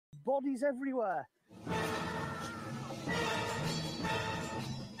bodies everywhere.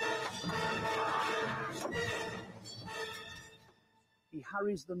 He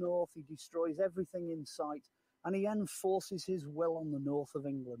harries the north, he destroys everything in sight, and he enforces his will on the north of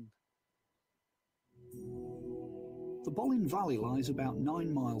England. The Bollin Valley lies about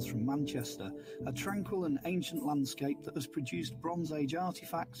 9 miles from Manchester, a tranquil and ancient landscape that has produced Bronze Age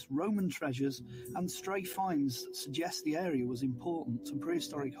artefacts, Roman treasures, and stray finds that suggest the area was important to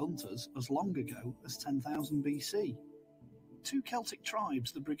prehistoric hunters as long ago as 10,000 BC. Two Celtic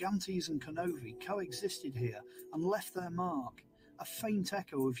tribes, the Brigantes and Conovi, coexisted here and left their mark, a faint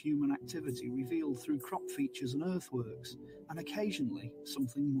echo of human activity revealed through crop features and earthworks, and occasionally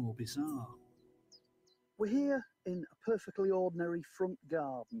something more bizarre. We're here in a perfectly ordinary front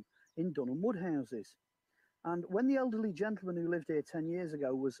garden in Dunham Woodhouses. And when the elderly gentleman who lived here 10 years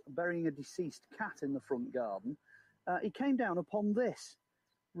ago was burying a deceased cat in the front garden, he came down upon this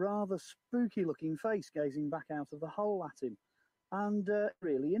rather spooky looking face gazing back out of the hole at him. And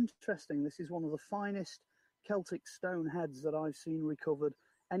really interesting. This is one of the finest Celtic stone heads that I've seen recovered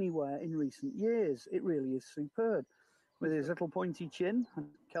anywhere in recent years. It really is superb. With his little pointy chin and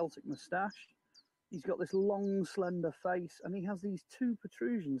Celtic moustache, he's got this long, slender face, and he has these two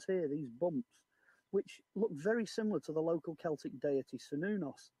protrusions here, these bumps, which look very similar to the local Celtic deity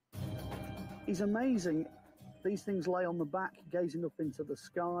Cernunnos. He's amazing. These things lay on the back, gazing up into the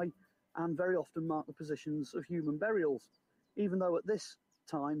sky, and very often mark the positions of human burials, even though at this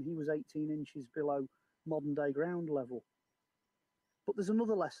time he was 18 inches below modern-day ground level. But there's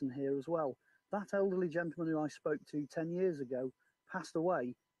another lesson here as well. That elderly gentleman who I spoke to 10 years ago passed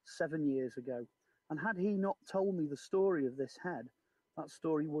away 7 years ago. And had he not told me the story of this head, that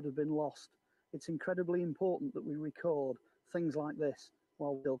story would have been lost. It's incredibly important that we record things like this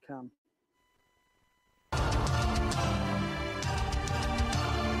while we still can.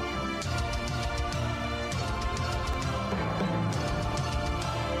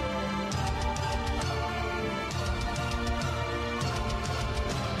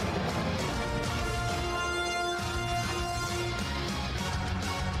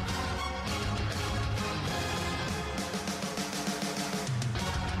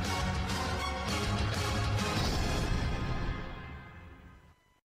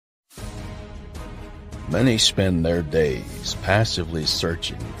 Many spend their days passively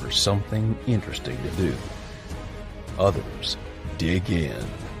searching for something interesting to do. Others dig in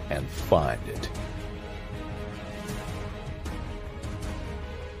and find it.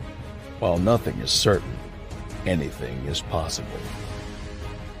 While nothing is certain, anything is possible.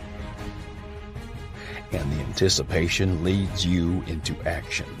 And the anticipation leads you into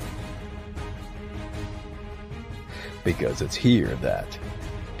action. Because it's here that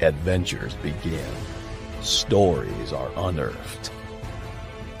adventures begin. Stories are unearthed.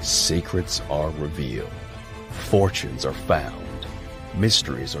 Secrets are revealed. Fortunes are found.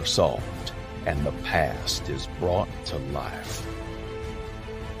 Mysteries are solved. And the past is brought to life.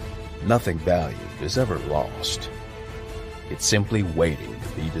 Nothing valued is ever lost. It's simply waiting to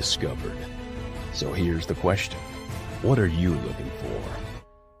be discovered. So here's the question. What are you looking for?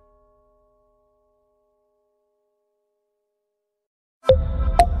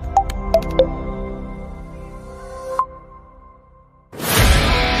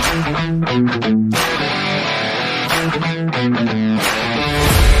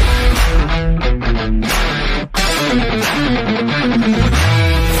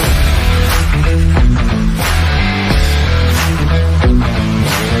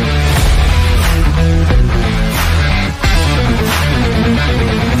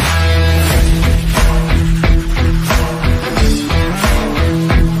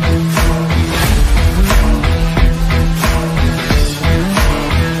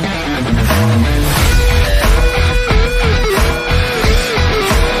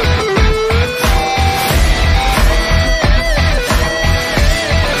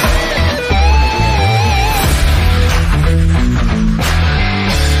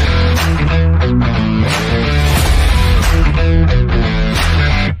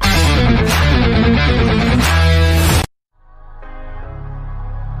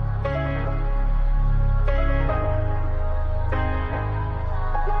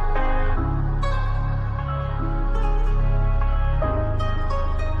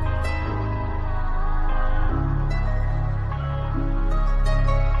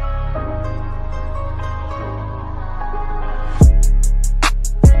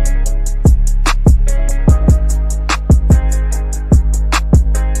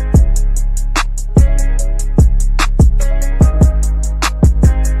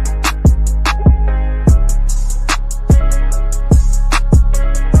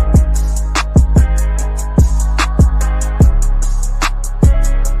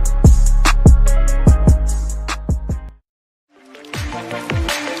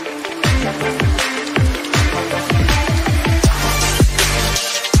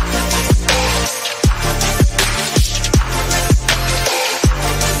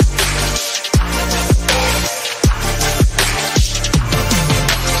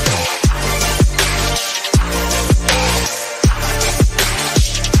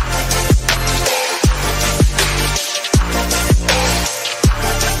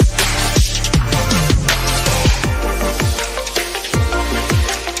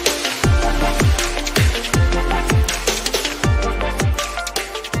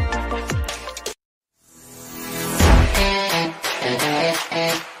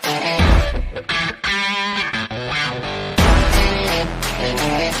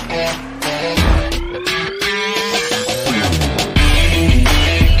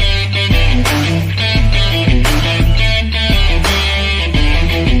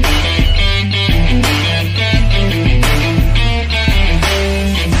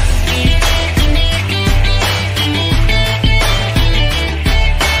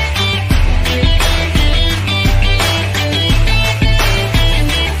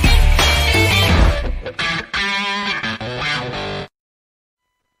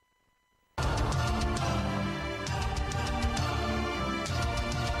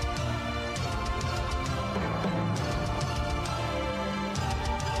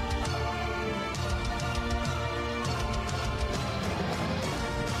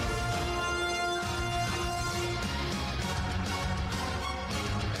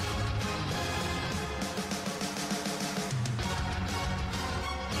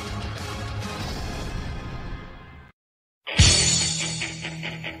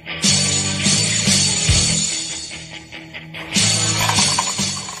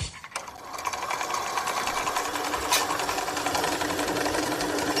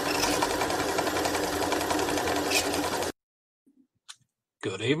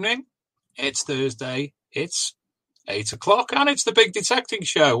 Good evening. It's Thursday. It's 8 o'clock and it's the Big Detecting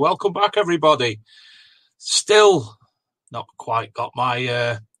Show. Welcome back, everybody. Still not quite got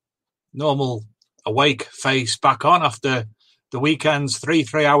my normal awake face back on after the weekend's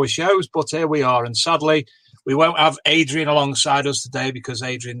 3-hour shows, but here we are. And sadly, we won't have Adrian alongside us today because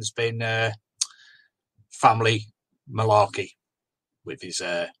Adrian's been family malarkey with his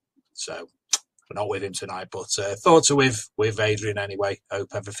so we're not with him tonight, but thoughts are with Adrian anyway. Hope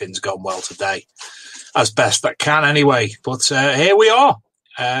everything's gone well today as best that can anyway. But here we are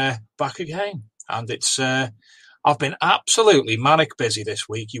back again, and it's I've been absolutely manic busy this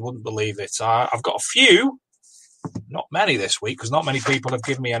week. You wouldn't believe it. I've got a few, not many this week because not many people have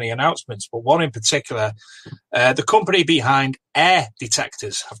given me any announcements, but one in particular, the company behind air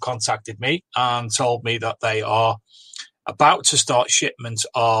detectors have contacted me and told me that they are about to start shipment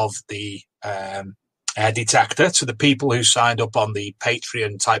of the air detector to the people who signed up on the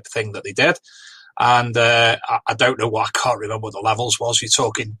Patreon type thing that they did. And I don't know what, I can't remember what the levels was. You're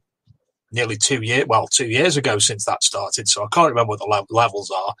talking nearly 2 years ago since that started. So I can't remember what the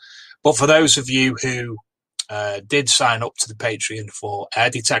levels are. But for those of you who did sign up to the Patreon for air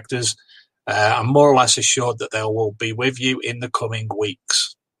detectors, I'm more or less assured that they will be with you in the coming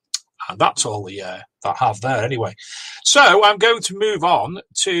weeks. And that's all that I have there anyway. So I'm going to move on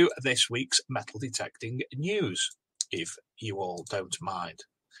to this week's metal detecting news, if you all don't mind.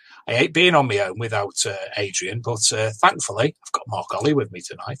 I hate being on my own without Adrian, but thankfully I've got Mark Olly with me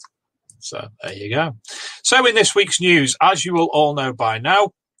tonight. So there you go. So in this week's news, as you will all know by now,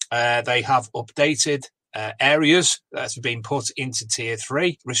 they have updated areas that have been put into Tier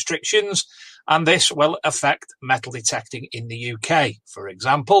 3 restrictions, and this will affect metal detecting in the UK. For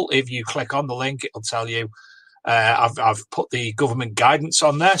example, if you click on the link, it'll tell you, I've put the government guidance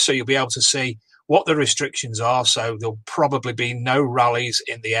on there, so you'll be able to see what the restrictions are. So there'll probably be no rallies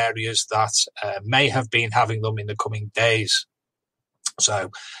in the areas that may have been having them in the coming days.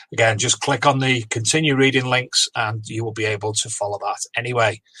 So again, just click on the continue reading links and you will be able to follow that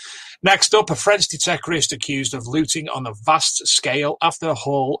anyway. Next up, a French detectorist accused of looting on a vast scale after a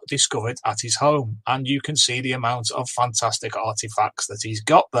haul discovered at his home. And you can see the amount of fantastic artifacts that he's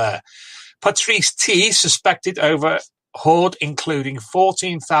got there. Patrice T, suspected over hoard including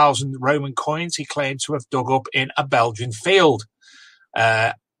 14,000 Roman coins he claimed to have dug up in a Belgian field.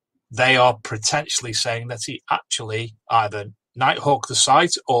 They are potentially saying that he actually either nighthawked the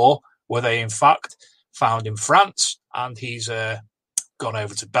site or were they in fact found in France and he's gone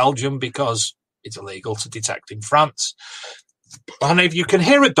over to Belgium because it's illegal to detect in France. And if you can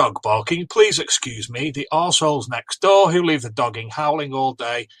hear a dog barking, please excuse me. The arseholes next door who leave the dogging howling all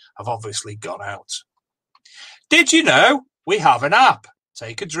day have obviously gone out. Did you know we have an app?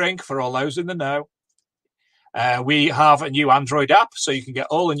 Take a drink for all those in the know. We have a new Android app, so you can get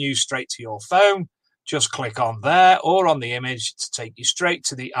all the news straight to your phone. Just click on there or on the image to take you straight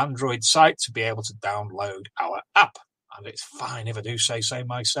to the Android site to be able to download our app. And it's fine if I do say so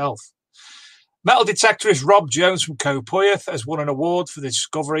myself. Metal detectorist Rob Jones from Copoyeth has won an award for the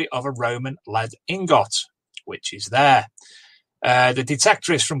discovery of a Roman lead ingot, which is there. The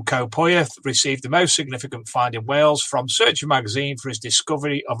detectorist from Copoyeth received the most significant find in Wales from Searcher magazine for his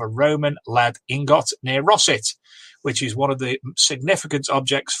discovery of a Roman lead ingot near Rosset, which is one of the significant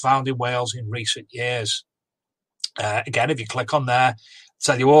objects found in Wales in recent years. Again, if you click on there,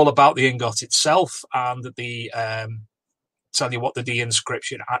 tell you all about the ingot itself and tell you what the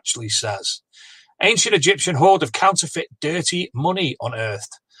inscription actually says. Ancient Egyptian hoard of counterfeit dirty money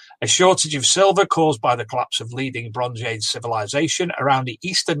unearthed. A shortage of silver caused by the collapse of leading Bronze Age civilization around the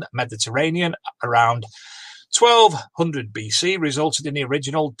eastern Mediterranean around 1200 BC resulted in the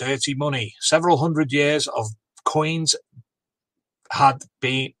original dirty money. Several hundred years before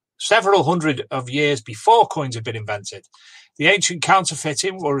coins had been invented. The ancient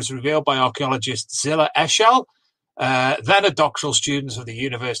counterfeiting was revealed by archaeologist Zilla Eshel, then a doctoral student of the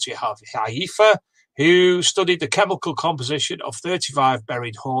University of Haifa, who studied the chemical composition of 35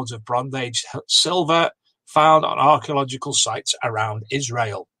 buried hoards of Bronze Age silver found on archaeological sites around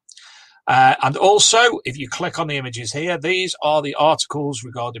Israel. And also, if you click on the images here, these are the articles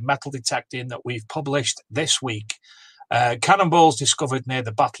regarding metal detecting that we've published this week. Cannonballs discovered near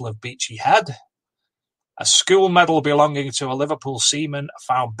the Battle of Beachy Head. A school medal belonging to a Liverpool seaman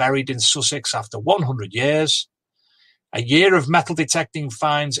found buried in Sussex after 100 years. A year of metal detecting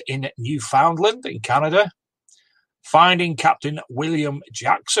finds in Newfoundland in Canada. Finding Captain William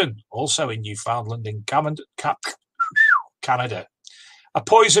Jackson, also in Newfoundland in Canada. A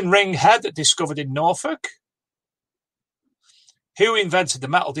poison ring head discovered in Norfolk. who invented the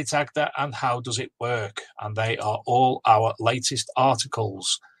metal detector, and how does it work? And they are all our latest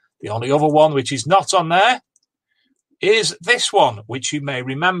articles. The only other one which is not on there is this one, which you may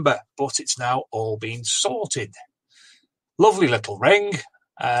remember, but it's now all been sorted. Lovely little ring.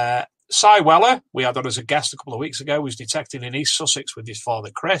 Cy Weller, we had on as a guest a couple of weeks ago, was detecting in East Sussex with his father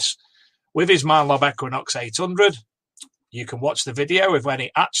Chris, with his Manlob Equinox 800. You can watch the video of when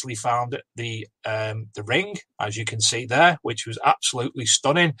he actually found the ring, as you can see there, which was absolutely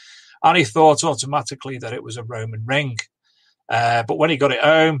stunning. And he thought automatically that it was a Roman ring. But when he got it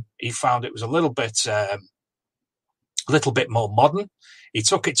home, he found it was a little bit more modern. He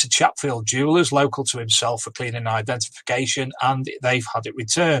took it to Chatfield Jewellers, local to himself, for cleaning and identification, and they've had it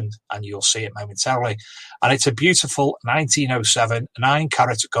returned, and you'll see it momentarily. And it's a beautiful 1907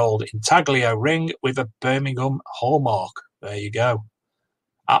 9-carat gold intaglio ring with a Birmingham hallmark. There you go.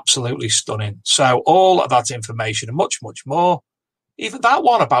 Absolutely stunning. So all of that information and much, much more. Even that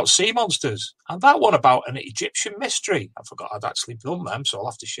one about sea monsters and that one about an Egyptian mystery. I forgot I'd actually done them, so I'll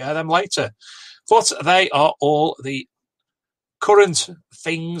have to share them later. But they are all the current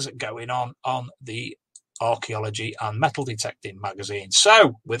things going on the Archaeology and Metal Detecting magazine.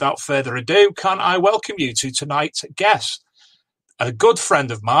 So, without further ado, can I welcome you to tonight's guest? A good friend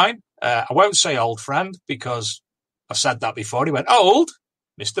of mine. I won't say old friend because I said that before. He went, old?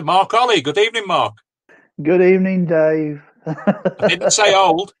 Mr. Mark Olly. Good evening, Mark. Good evening, Dave. I didn't say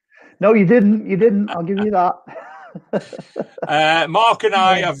old. No, you didn't. I'll give you that. Mark and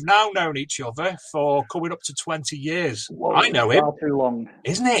I have now known each other for coming up to 20 years. Whoa, I know him. far too long.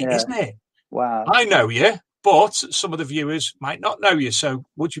 Isn't it? Yeah. Isn't it? Wow. I know you, but some of the viewers might not know you. So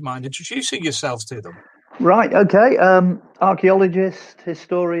would you mind introducing yourselves to them? Right, okay. Archaeologist,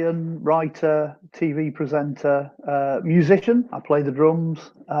 historian, writer, TV presenter, musician. I play the drums.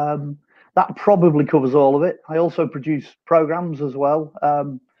 That probably covers all of it. I also produce programs as well.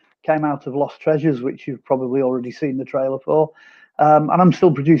 Came out of Lost Treasures, which you've probably already seen the trailer for. And I'm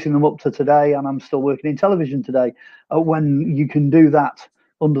still producing them up to today, and I'm still working in television today. When you can do that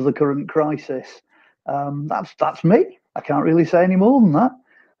under the current crisis, that's me. I can't really say any more than that.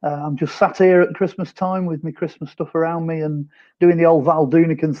 I'm just sat here at Christmas time with my Christmas stuff around me and doing the old Val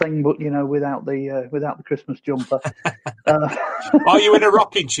Doonican thing, but without the Christmas jumper. Are you in a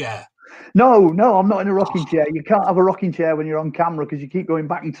rocking chair? No, I'm not in a rocking chair. You can't have a rocking chair when you're on camera because you keep going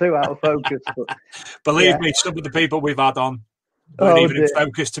back and two out of focus. But, believe me, some of the people we've had on weren't even in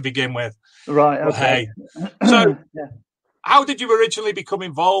focus to begin with. Right. Okay. Hey. So, how did you originally become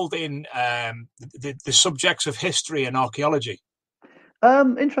involved in the subjects of history and archaeology?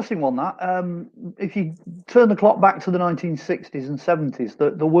 Interesting one, that. If you turn the clock back to the 1960s and 70s,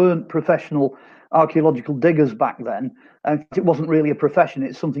 there weren't professional archaeological diggers back then. It wasn't really a profession.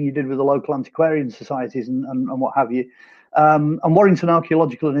 It's something you did with the local antiquarian societies and what have you. And Warrington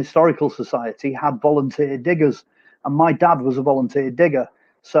Archaeological and Historical Society had volunteer diggers, and my dad was a volunteer digger.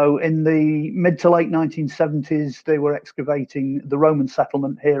 So in the mid to late 1970s, they were excavating the Roman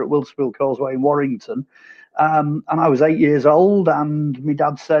settlement here at Wilsonville Causeway in Warrington. And I was 8 years old, and my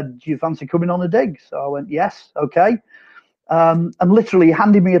dad said, "Do you fancy coming on a dig?" So I went, "Yes, okay." And literally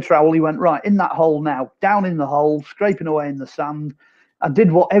handed me a trowel. He went, "Right, in that hole now, down in the hole, scraping away in the sand." I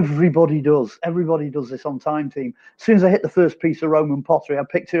did what everybody does. Everybody does this on Time Team. As soon as I hit the first piece of Roman pottery, I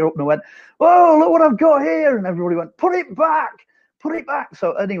picked it up and I went, "Whoa, look what I've got here." And everybody went, "Put it back, put it back."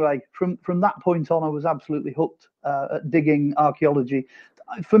 So anyway, from that point on, I was absolutely hooked at digging archaeology.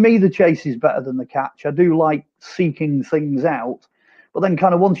 For me, the chase is better than the catch. I do like seeking things out. But then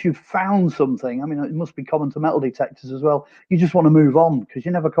kind of once you've found something, I mean, it must be common to metal detectors as well, you just want to move on because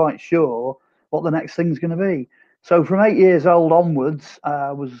you're never quite sure what the next thing's going to be. So from 8 years old onwards,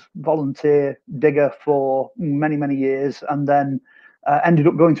 I was volunteer digger for many, many years, and then ended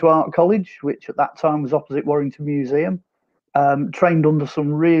up going to art college, which at that time was opposite Warrington Museum. Trained under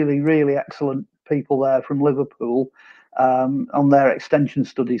some really, really excellent people there from Liverpool on their extension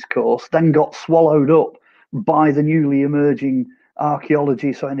studies course, then got swallowed up by the newly emerging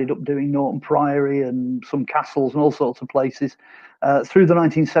archaeology. So I ended up doing Norton Priory and some castles and all sorts of places through the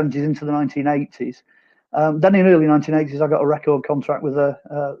 1970s into the 1980s. Then in early 1980s, I got a record contract with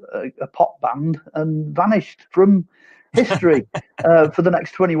a pop band and vanished from history for the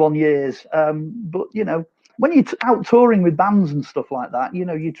next 21 years. But, when you're out touring with bands and stuff like that,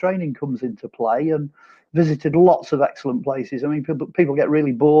 your training comes into play, and visited lots of excellent places. I mean, people get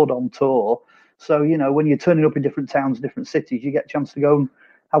really bored on tour. So, when you're turning up in different towns, different cities, you get a chance to go and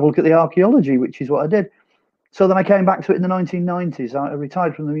have a look at the archaeology, which is what I did. So then I came back to it in the 1990s. I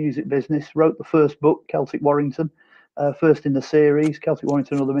retired from the music business, wrote the first book, Celtic Warrington, first in the series, Celtic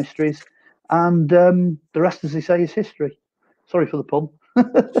Warrington and Other Mysteries. And the rest, as they say, is history. Sorry for the pun.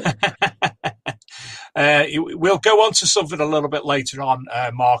 We'll go on to something a little bit later on,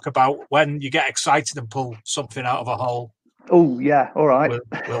 Mark, about when you get excited and pull something out of a hole. Oh, yeah. All right.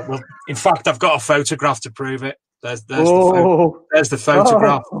 We'll, in fact, I've got a photograph to prove it. There's the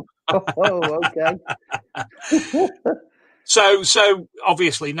photograph. Okay. So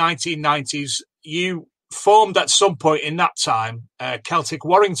obviously 1990s, you formed at some point in that time Celtic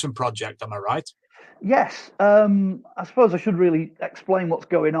Warrington Project, am I right? Yes. I suppose I should really explain what's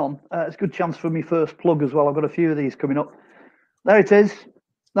going on. It's a good chance for me first plug as well. I've got a few of these coming up. There it is.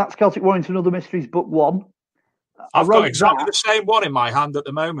 That's Celtic Warrington Other Mysteries Book 1. I've got exactly the same one in my hand at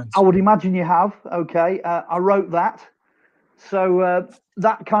the moment. I would imagine you have. Okay. I wrote that. So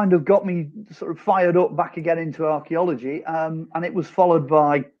that kind of got me sort of fired up back again into archaeology. And it was followed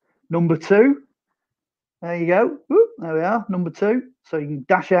by number 2. There you go. Woo, there we are, number 2. So you can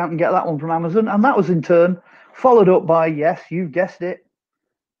dash out and get that one from Amazon. And that was in turn followed up by, yes, you've guessed it,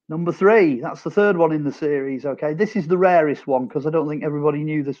 number 3. That's the third one in the series. Okay. This is the rarest one because I don't think everybody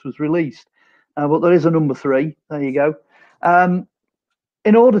knew this was released. But there is a number 3. There you go.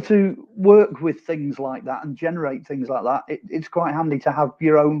 In order to work with things like that and generate things like that, it's quite handy to have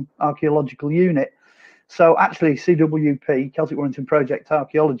your own archaeological unit. So actually, CWP, Celtic Warrington Project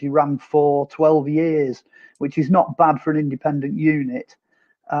Archaeology, ran for 12 years, which is not bad for an independent unit.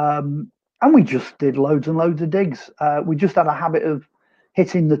 And we just did loads and loads of digs. We just had a habit of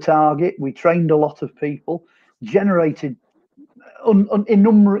hitting the target. We trained a lot of people, generated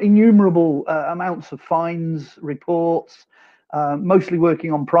innumerable amounts of finds, reports, mostly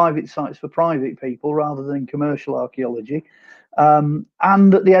working on private sites for private people rather than commercial archaeology. And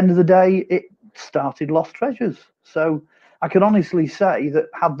at the end of the day, it started Lost Treasures. So I can honestly say that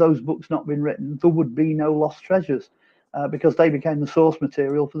had those books not been written, there would be no Lost Treasures because they became the source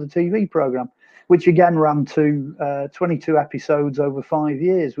material for the TV programme, which again ran to 22 episodes over 5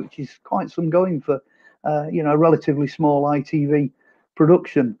 years, which is quite some going for a relatively small ITV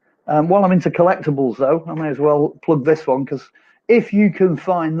production. While I'm into collectibles, though, I may as well plug this one because if you can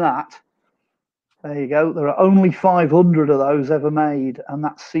find that, there you go. There are only 500 of those ever made, and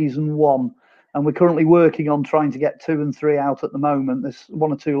that's season 1. And we're currently working on trying to get 2 and 3 out at the moment. There's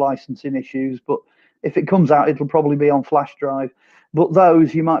 1 or 2 licensing issues, but if it comes out, it'll probably be on flash drive. But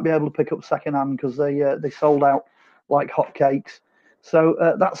those you might be able to pick up secondhand because they sold out like hotcakes. So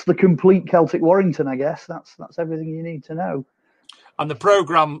that's the complete Celtic Warrington, I guess. That's everything you need to know. And the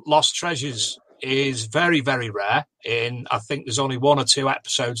programme Lost Treasures is very, very rare. I think there's only 1 or 2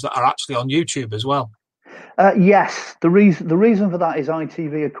 episodes that are actually on YouTube as well. Yes, the reason for that is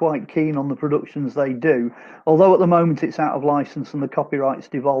ITV are quite keen on the productions they do. Although at the moment it's out of license and the copyrights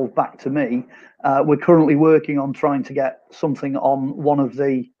devolve back to me, we're currently working on trying to get something on one of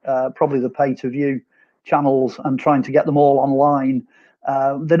the probably the pay-to-view channels and trying to get them all online.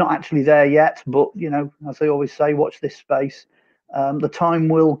 They're not actually there yet, but as they always say, watch this space. The time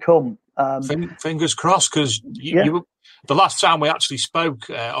will come. Fingers crossed, because the last time we actually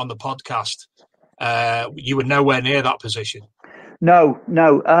spoke on the podcast, you were nowhere near that position. No.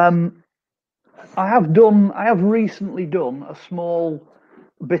 I have recently done a small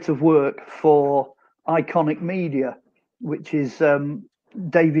bit of work for Iconic Media, which is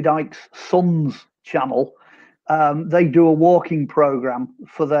David Icke's son's channel. They do a walking program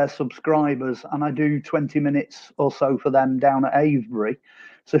for their subscribers, and I do 20 minutes or so for them down at Avebury.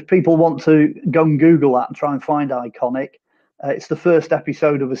 So if people want to go and Google that and try and find Iconic, it's the first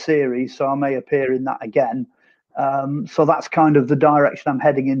episode of a series, so I may appear in that again. So that's kind of the direction I'm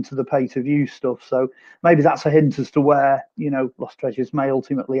heading into, the pay-to-view stuff. So maybe that's a hint as to where, Lost Treasures may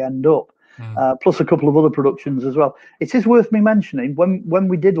ultimately end up. Plus a couple of other productions as well. It is worth me mentioning, when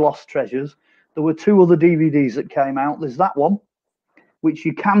we did Lost Treasures, there were 2 other DVDs that came out. There's that one, which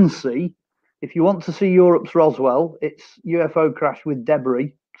you can see. If you want to see Europe's Roswell, it's UFO crash with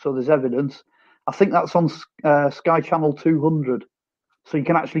debris, so there's evidence. I think that's on Sky Channel 200, so you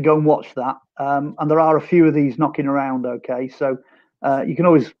can actually go and watch that. And there are a few of these knocking around, okay? So you can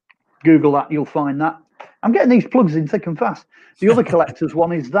always Google that, you'll find that. I'm getting these plugs in thick and fast. The other collector's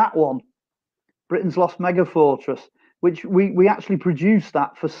one is that one, Britain's Lost Mega Fortress, which we actually produced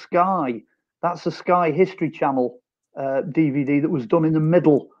that for Sky. That's a Sky History Channel DVD that was done in the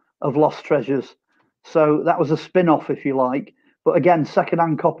middle of Lost Treasures. So that was a spin-off, if you like. But again,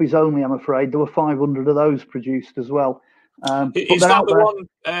 second-hand copies only, I'm afraid. There were 500 of those produced as well. Is that the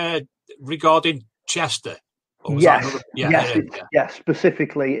one regarding Chester? Yes,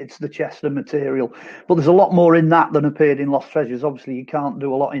 specifically, it's the Chester material. But there's a lot more in that than appeared in Lost Treasures. Obviously, you can't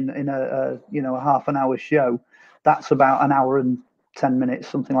do a lot in a half an hour show. That's about an hour and 10 minutes,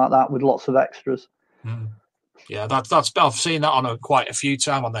 something like that, with lots of extras. Yeah, that's I've seen that on quite a few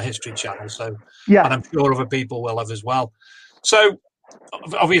times on the History Channel. So, Yeah. and I'm sure other people will have as well. So,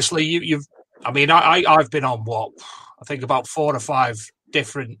 obviously, you've. I mean, I've been on I think about 4 or 5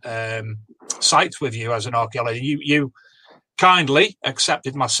 different sites with you as an archaeologist. You kindly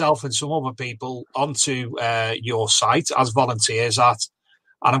accepted myself and some other people onto your site as volunteers and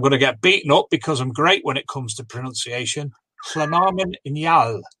I'm going to get beaten up because I'm great when it comes to pronunciation. Llanarmon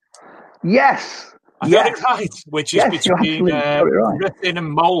Inyal. Yes. I got it right, which is between Ruthin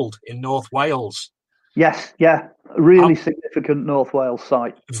and Mold in North Wales. Yes, yeah. Really significant North Wales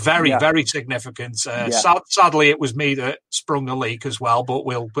site. Very, very significant. Sadly, it was me that sprung the leak as well, but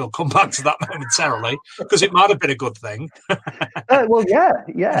we'll come back to that momentarily because it might have been a good thing. Well,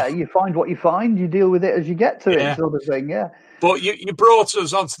 yeah. You find what you find, you deal with it as you get to it, sort of thing, yeah. But you brought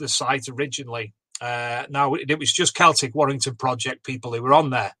us onto the site originally. Now, it was just Celtic Warrington Project people who were on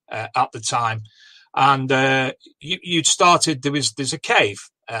there at the time. And you'd started, there's a cave.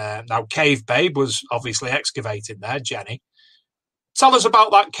 Now, Cave Babe was obviously excavating there, Jenny. Tell us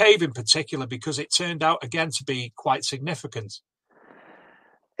about that cave in particular, because it turned out, again, to be quite significant.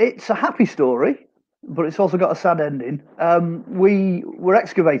 It's a happy story, but it's also got a sad ending. We were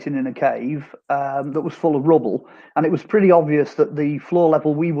excavating in a cave that was full of rubble, and it was pretty obvious that the floor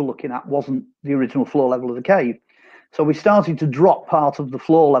level we were looking at wasn't the original floor level of the cave. So we started to drop part of the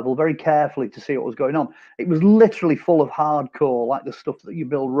floor level very carefully to see what was going on. It was literally full of hardcore, like the stuff that you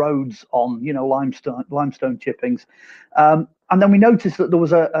build roads on, limestone chippings. And then we noticed that there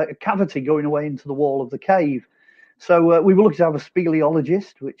was a cavity going away into the wall of the cave. So we were looking to have a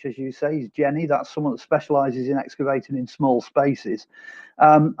speleologist, which, as you say, is Jenny. That's someone that specialises in excavating in small spaces.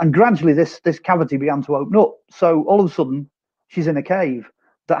 And gradually this cavity began to open up. So all of a sudden, she's in a cave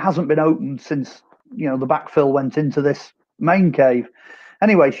that hasn't been opened since the backfill went into this main cave.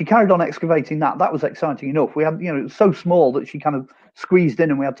 Anyway, she carried on excavating that. That was exciting enough. We had, it was so small that she kind of squeezed in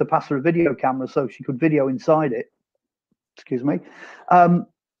and we had to pass her a video camera so she could video inside it. Excuse me. And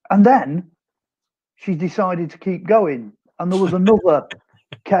then she decided to keep going. And there was another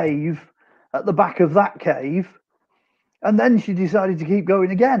cave at the back of that cave. And then she decided to keep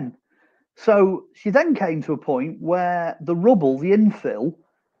going again. So she then came to a point where the rubble, the infill,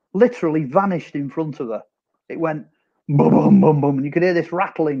 literally vanished in front of her. It went boom, boom, boom, boom. And you could hear this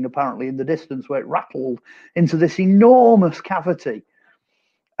rattling apparently in the distance where it rattled into this enormous cavity.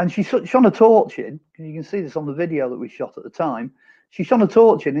 And she shone a torch in, and you can see this on the video that we shot at the time. She shone a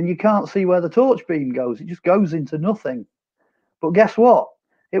torch in and you can't see where the torch beam goes. It just goes into nothing. But guess what?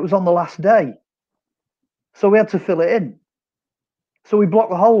 It was on the last day. So we had to fill it in. So we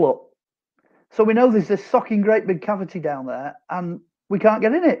blocked the hole up. So we know there's this socking great big cavity down there and we can't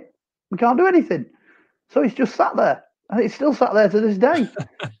get in it. We can't do anything. So it's just sat there. And it's still sat there to this day.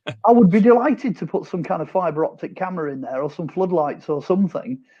 I would be delighted to put some kind of fibre optic camera in there or some floodlights or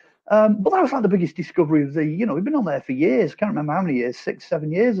something. But that was like the biggest discovery of we've been on there for years. I can't remember how many years, 6,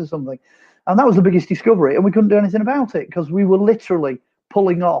 7 years or something. And that was the biggest discovery. And we couldn't do anything about it because we were literally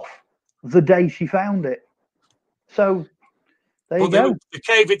pulling off the day she found it. So there you go. The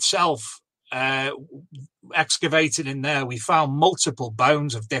cave itself, excavated in there, we found multiple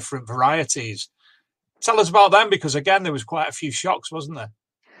bones of different varieties. Tell us about them, because again, there was quite a few shocks, wasn't there?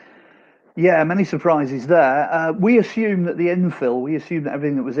 Yeah, many surprises there. We assumed that the infill, that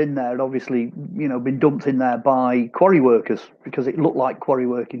everything that was in there had obviously, been dumped in there by quarry workers because it looked like quarry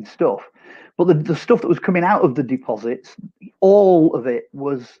working stuff. But the stuff that was coming out of the deposits, all of it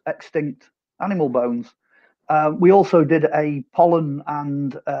was extinct animal bones. We also did a pollen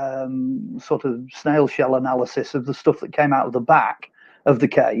and sort of snail shell analysis of the stuff that came out of the back of the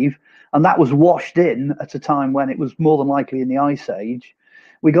cave, and that was washed in at a time when it was more than likely in the Ice Age.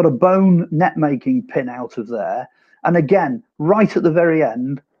 We got a bone net-making pin out of there, and again, right at the very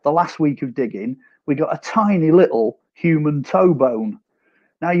end, the last week of digging, we got a tiny little human toe bone.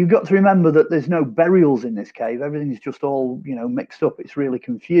 Now, you've got to remember that there's no burials in this cave. Everything's just all, mixed up. It's really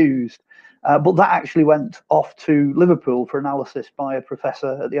confused. But that actually went off to Liverpool for analysis by a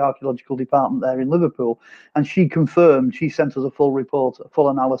professor at the archaeological department there in Liverpool. And she sent us a full report, a full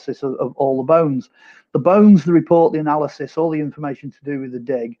analysis of all the bones. The bones, the report, the analysis, all the information to do with the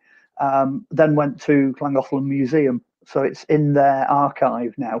dig, then went to Llangollen Museum. So it's in their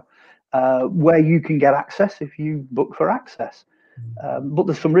archive now, where you can get access if you book for access. But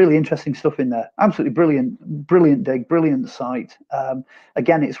there's some really interesting stuff in there. Absolutely brilliant dig, brilliant site.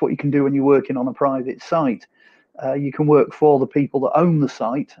 Again, it's what you can do when you're working on a private site. You can work for the people that own the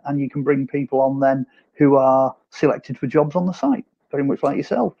site, and you can bring people on then who are selected for jobs on the site, very much like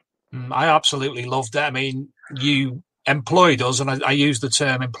yourself. I absolutely loved it. I mean, you employed us, and I use the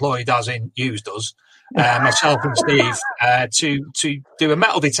term employed as in used us, myself and Steve, to do a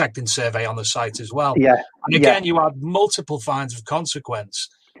metal detecting survey on the site as well. Yeah. And again, you had multiple finds of consequence.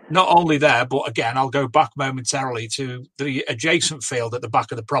 Not only there, but again, I'll go back momentarily to the adjacent field at the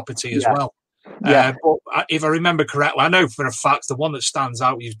back of the property as well. Yeah. But if I remember correctly, I know for a fact the one that stands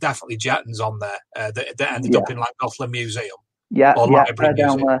out is definitely Jetton's on there that ended up in Llangollen Museum. Library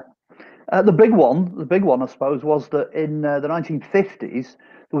down there. The big one, I suppose, was that in the 1950s,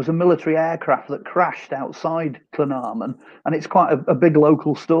 there was a military aircraft that crashed outside Glenarman, and it's quite a big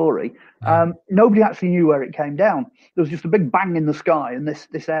local story. Nobody actually knew where it came down. There was just a big bang in the sky, and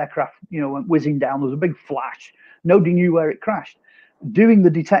this aircraft, went whizzing down. There was a big flash. Nobody knew where it crashed. Doing the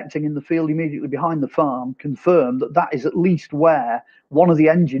detecting in the field immediately behind the farm confirmed that is at least where one of the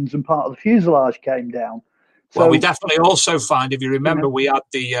engines and part of the fuselage came down. So, we definitely also find, if you remember, we had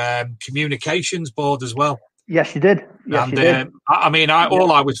the communications board as well. Yes, you did. Yes, you did.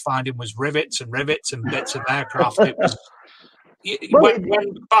 All I was finding was rivets and bits of aircraft. It was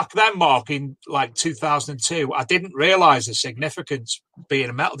when back then, Mark, in like 2002, I didn't realise the significance being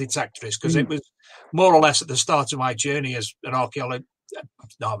a metal detectorist because it was more or less at the start of my journey as an archaeologist.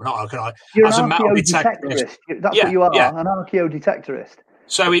 No, I'm not archaeologist. You're as an a metal detectorist. That's what you are, an archaeodetectorist.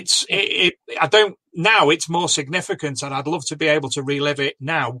 So now it's more significant, and I'd love to be able to relive it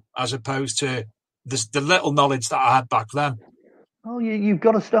now as opposed to the little knowledge that I had back then. Oh, you've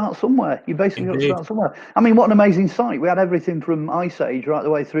got to start somewhere. You basically got to start somewhere. I mean, what an amazing site. We had everything from Ice Age right the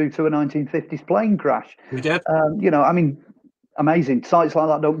way through to a 1950s plane crash. We did. Amazing. Sites like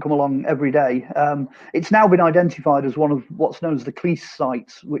that don't come along every day. It's now been identified as one of what's known as the Cleese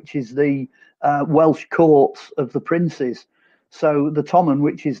sites, which is the Welsh courts of the princes. So the Tommen,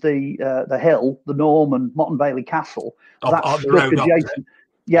 which is the hill, the Norman, Motte and Bailey Castle, that's stuck adjacent.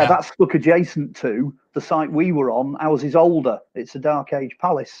 That's stuck adjacent to the site we were on. Ours is older. It's a Dark Age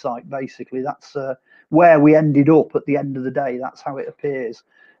palace site, basically. That's where we ended up at the end of the day. That's how it appears.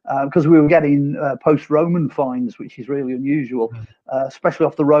 Because we were getting post-Roman finds, which is really unusual, especially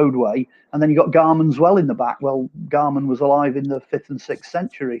off the roadway. And then you got Garman's Well in the back. Well, Garman was alive in the 5th and 6th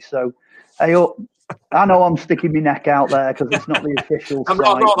century. So, I know I'm sticking my neck out there because it's not the official site.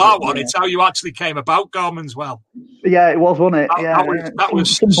 Not that one. It's how you actually came about Garman's Well. Yeah, it was, wasn't it? That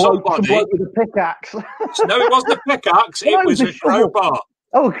was some somebody. bloke with a pickaxe. No, it wasn't a pickaxe. It was a crowbar.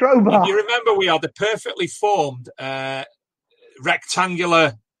 Oh, a crowbar. If you remember, we had a perfectly formed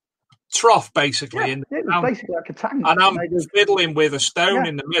rectangular trough, basically. It was basically like a tank. And I'm fiddling with a stone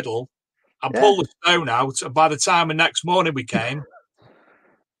in the middle. I pulled the stone out, and by the time the next morning we came,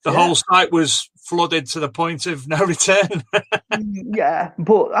 the whole site was flooded to the point of no return.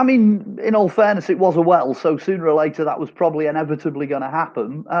 But I mean, in all fairness, it was a well, so sooner or later that was probably inevitably going to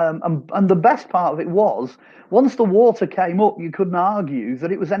happen. And the best part of it was, once the water came up, you couldn't argue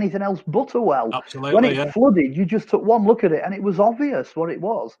that it was anything else but a well. Absolutely. When it flooded, you just took one look at it, and it was obvious what it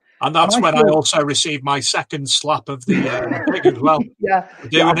was. And that's when I also received my second slap of the pig as well. I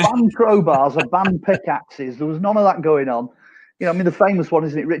banned crowbars, I banned pickaxes. There was none of that going on. The famous one,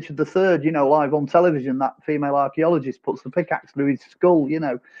 isn't it? Richard III, live on television, that female archaeologist puts the pickaxe through his skull, And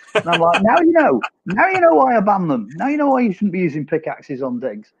I'm like, now you know why I ban them. Now you know why you shouldn't be using pickaxes on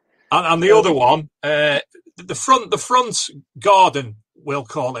digs. And the other one, the front garden, we'll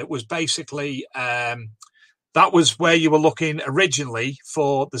call it, was basically, that was where you were looking originally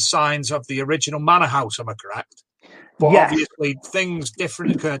for the signs of the original manor house, am I correct? But obviously things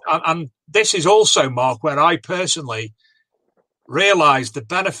different occurred. And this is also, Mark, where I personally realised the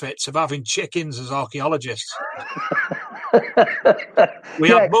benefits of having chickens as archaeologists. We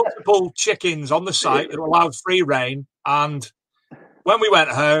had multiple chickens on the site that allowed free reign, and when we went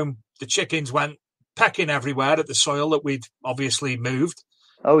home, the chickens went pecking everywhere at the soil that we'd obviously moved.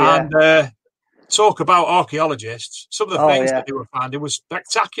 And talk about archaeologists, some of the things that they were finding was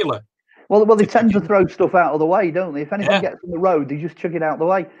spectacular. Well, they tend to throw stuff out of the way, don't they? If anything gets on the road, they just chuck it out of the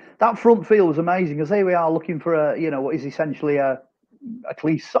way. That front field was amazing, because here we are looking for what is essentially a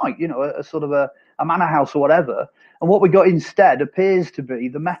Cleese site, a sort of a manor house or whatever. And what we got instead appears to be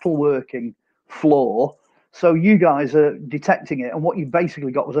the metalworking floor. So you guys are detecting it, and what you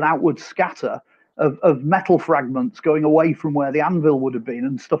basically got was an outward scatter of metal fragments going away from where the anvil would have been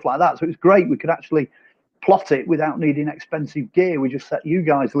and stuff like that. So it was great. We could actually plot it without needing expensive gear. We just set you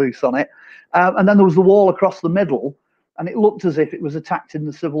guys loose on it. And then there was the wall across the middle, and it looked as if it was attacked in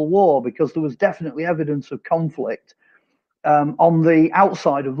the Civil War, because there was definitely evidence of conflict on the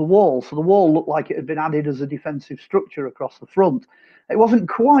outside of the wall. So the wall looked like it had been added as a defensive structure across the front. It wasn't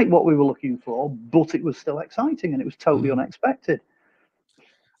quite what we were looking for, but it was still exciting, and it was totally unexpected.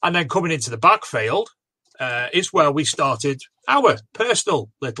 And then coming into the backfield is where we started our personal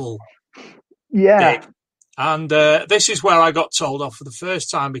little Yeah. And this is where I got told off for the first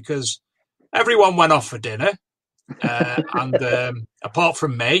time, because everyone went off for dinner, and apart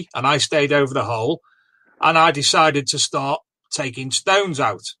from me, and I stayed over the hole, and I decided to start taking stones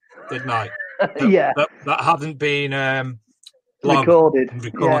out, didn't I? Yeah. That hadn't been logged Recorded. and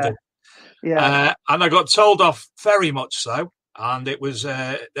recorded. Yeah. And I got told off very much so. And it was,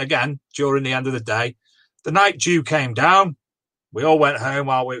 again, during the end of the day. The night dew came down. We all went home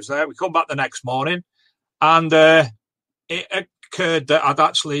while we was there. We come back the next morning, and it occurred that I'd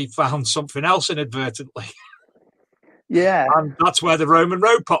actually found something else inadvertently. Yeah. And that's where the Roman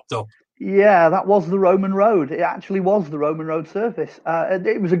road popped up. Yeah, that was the Roman road. It actually was the Roman road surface.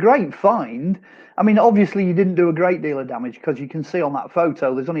 It was a great find. I mean, obviously, you didn't do a great deal of damage, because you can see on that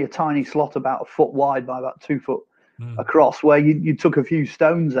photo there's only a tiny slot about a foot wide by about 2 foot across, where you took a few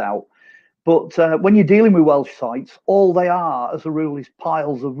stones out. But when you're dealing with Welsh sites, all they are, as a rule, is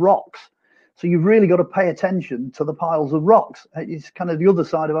piles of rocks. So you've really got to pay attention to the piles of rocks. It's kind of the other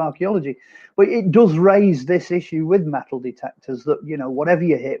side of archaeology. But it does raise this issue with metal detectors that, whatever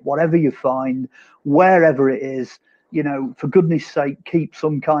you hit, whatever you find, wherever it is, for goodness sake, keep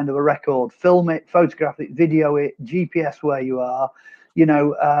some kind of a record. Film it, photograph it, video it, GPS where you are.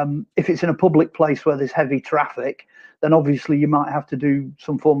 If it's in a public place where there's heavy traffic, then obviously you might have to do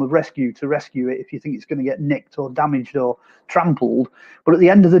some form of rescue to rescue it if you think it's going to get nicked or damaged or trampled. But at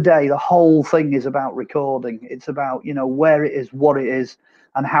the end of the day, the whole thing is about recording. It's about, where it is, what it is,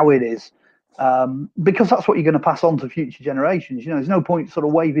 and how it is. Because that's what you're going to pass on to future generations. There's no point sort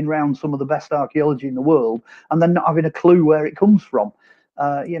of waving around some of the best archaeology in the world and then not having a clue where it comes from.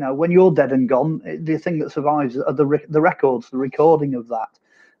 When you're dead and gone, the thing that survives are the records, the recording of that.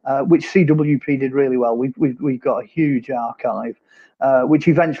 Which CWP did really well. We've got a huge archive, which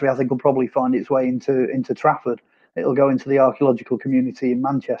eventually I think will probably find its way into Trafford. It'll go into the archaeological community in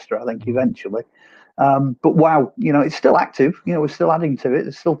Manchester, I think, eventually. But wow, it's still active. We're still adding to it.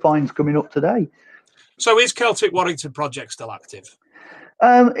 There's still finds coming up today. So is Celtic Warrington Project still active?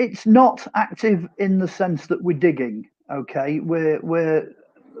 It's not active in the sense that we're digging. Okay, we're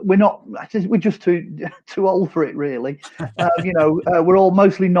not. We're just too old for it, really. We're all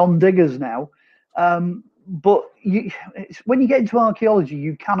mostly non-diggers now. But when you get into archaeology,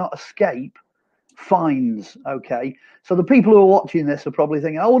 you cannot escape finds. Okay, so the people who are watching this are probably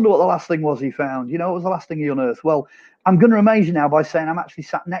thinking, "I wonder what the last thing was he found." What was the last thing he unearthed? Well, I'm going to amaze you now by saying I'm actually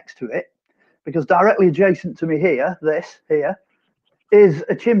sat next to it, because directly adjacent to me here, is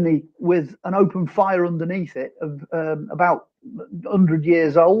a chimney with an open fire underneath it of about 100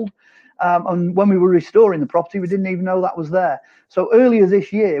 years old. And when we were restoring the property, we didn't even know that was there. So earlier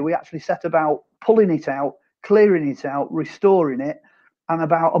this year, we actually set about pulling it out, clearing it out, restoring it. And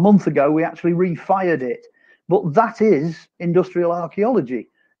about a month ago, we actually refired it. But that is industrial archaeology.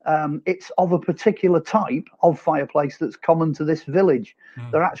 It's of a particular type of fireplace that's common to this village.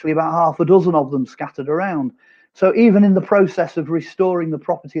 There are actually about half a dozen of them scattered around. So even in the process of restoring the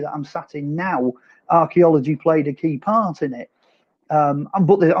property that I'm sat in now, archaeology played a key part in it.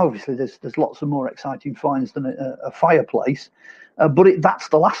 But obviously there's lots of more exciting finds than a fireplace. But that's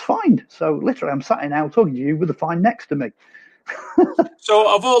the last find. So literally I'm sat here now talking to you with the find next to me.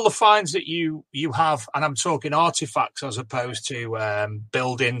 So of all the finds that you have, and I'm talking artifacts as opposed to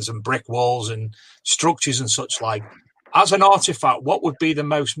buildings and brick walls and structures and such like, as an artifact, what would be the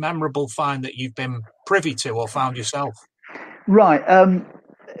most memorable find that you've been privy to or found yourself? Right.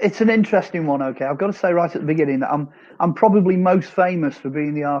 It's an interesting one. Okay, I've got to say right at the beginning that I'm probably most famous for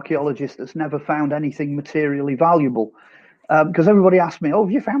being the archaeologist that's never found anything materially valuable. Because everybody asks me, "Oh,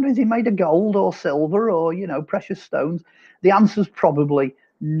 have you found anything made of gold or silver or precious stones?" The answer's probably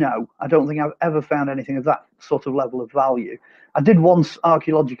no. I don't think I've ever found anything of that sort of level of value. I did once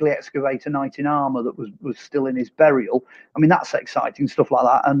archaeologically excavate a knight in armour that was still in his burial. I mean, that's exciting stuff like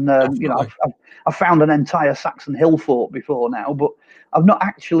that. And I've found an entire Saxon hill fort before now, but I've not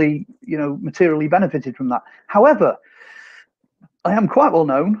actually materially benefited from that. However, I am quite well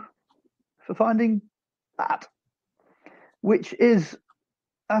known for finding that, which is,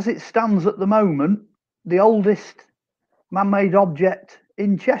 as it stands at the moment, the oldest man-made object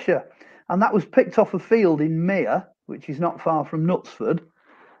in Cheshire. And that was picked off a field in Mere, which is not far from Knutsford.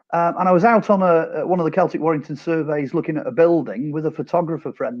 And I was out on one of the Celtic Warrington surveys looking at a building with a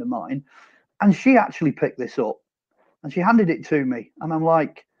photographer friend of mine, and she actually picked this up and she handed it to me. And I'm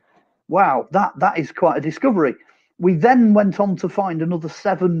like, wow, that is quite a discovery. We then went on to find another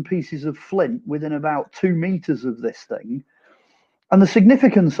 7 pieces of flint within about 2 meters of this thing. And the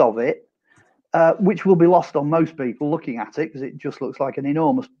significance of it, which will be lost on most people looking at it because it just looks like an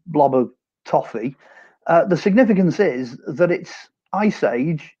enormous blob of toffee. The significance is that it's Ice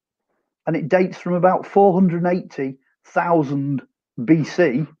Age and it dates from about 480,000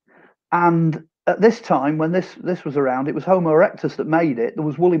 BC. And at this time, when this was around, it was Homo erectus that made it. There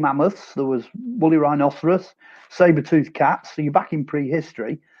was woolly mammoths, there was woolly rhinoceros, saber-toothed cats. So you're back in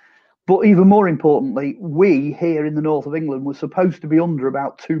prehistory. But even more importantly, we here in the north of England were supposed to be under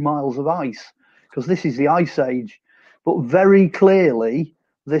about 2 miles of ice, because this is the Ice Age. But very clearly,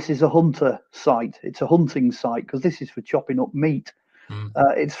 this is a hunter site. It's a hunting site, because this is for chopping up meat.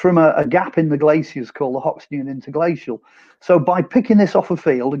 It's from a gap in the glaciers called the Hoxnean Interglacial. So by picking this off a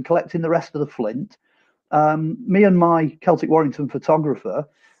field and collecting the rest of the flint, me and my Celtic Warrington photographer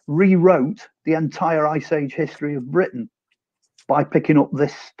rewrote the entire Ice Age history of Britain by picking up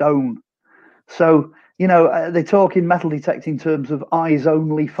this stone. So, you know, they talk in metal detecting terms of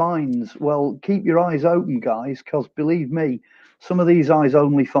eyes-only finds. Well, keep your eyes open, guys, because believe me, some of these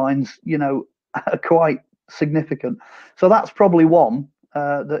eyes-only finds, you know, are quite significant. So that's probably one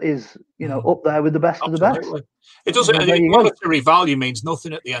that is, you know, up there with the best of the best. It doesn't. Monetary value means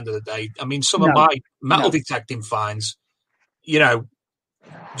nothing at the end of the day. I mean, some of my metal detecting finds, you know,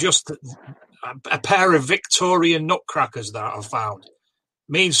 just a pair of Victorian nutcrackers that I found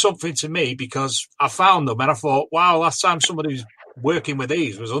means something to me, because I found them and I thought, wow, last time somebody was working with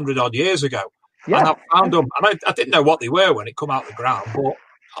these was 100 odd years ago. Yeah. And I found them, and I didn't know what they were when it come out the ground, but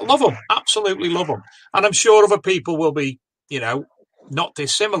I love them, absolutely love them. And I'm sure other people will be, you know, not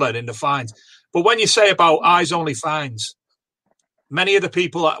dissimilar in the finds. But when you say about eyes-only finds, many of the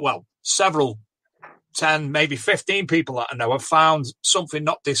people, well, several, 10, maybe 15 people that I know have found something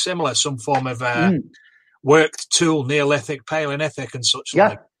not dissimilar, some form of worked tool, Neolithic, Paleolithic and such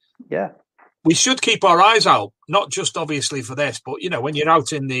like. Yeah. We should keep our eyes out, not just obviously for this, but, you know, when you're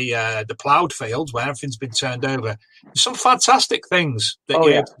out in the ploughed fields where everything's been turned over, there's some fantastic things that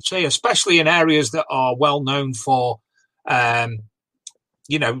you see, especially in areas that are well known for,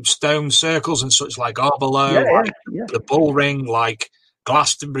 you know, stone circles and such, like Arborough, the Bull Ring, like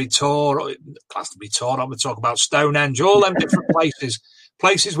Glastonbury Tor, I'm going to talk about Stonehenge, all them different places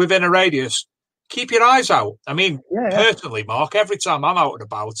within a radius. Keep your eyes out. I mean, personally, Mark, every time I'm out and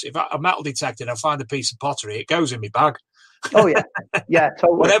about, if I'm metal detecting, I find a piece of pottery, it goes in my bag. Oh, yeah. Yeah,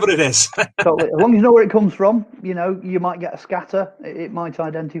 totally. Whatever it is. Totally. As long as you know where it comes from, you know, you might get a scatter. It might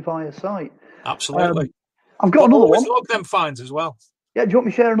identify a site. Absolutely. I've got another one. Log them finds as well. Yeah, do you want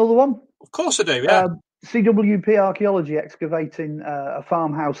me to share another one? Of course I do, yeah. CWP Archaeology excavating a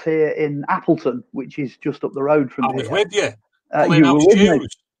farmhouse here in Appleton, which is just up the road from here. I was with you.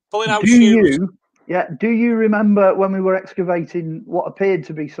 Pulling out shoes. Do you remember when we were excavating what appeared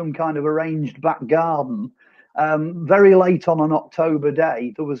to be some kind of arranged back garden? Very late on an October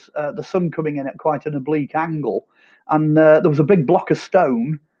day, there was the sun coming in at quite an oblique angle, and there was a big block of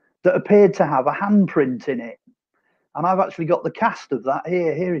stone that appeared to have a handprint in it. And I've actually got the cast of that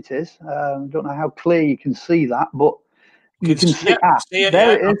here. Here it is. I don't know how clear you can see that, but you can see it.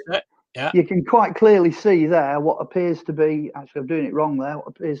 There it is. Yeah. You can quite clearly see there what appears to be, actually I'm doing it wrong there, what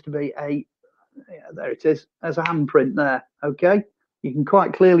appears to be there it is. There's a handprint there, okay? You can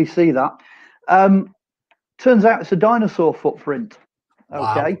quite clearly see that. Turns out it's a dinosaur footprint,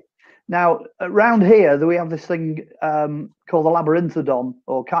 okay? Wow. Now, around here, we have this thing called the Labyrinthodon,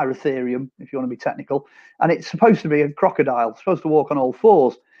 or Chirotherium, if you want to be technical, and it's supposed to be a crocodile. It's supposed to walk on all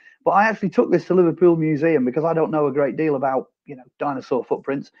fours. But I actually took this to Liverpool Museum because I don't know a great deal about, you know, dinosaur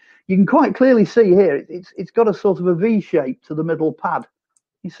footprints. You can quite clearly see here, it's got a sort of a V shape to the middle pad.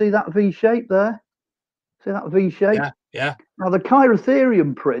 You see that V shape there? See that V shape? Yeah. Now, the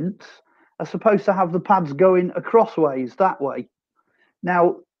Chirotherium prints are supposed to have the pads going acrossways that way.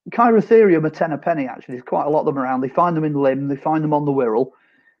 Now, Chirotherium are 10 a penny, actually. There's quite a lot of them around. They find them in Limb. They find them on the Wirral.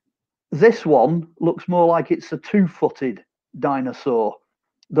 This one looks more like it's a two-footed dinosaur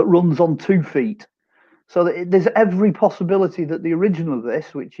that runs on 2 feet. So there's every possibility that the original of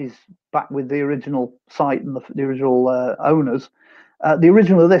this, which is back with the original site and the original owners, the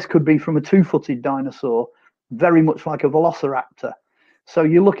original of this could be from a 2-footed dinosaur, very much like a velociraptor. So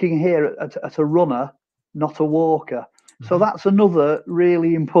you're looking here at a runner, not a walker. So that's another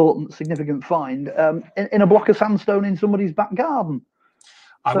really important, significant find in a block of sandstone in somebody's back garden.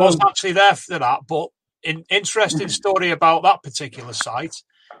 I wasn't actually there for that, but interesting story about that particular site.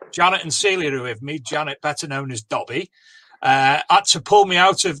 Janet and Celia are with me. Janet, better known as Dobby, had to pull me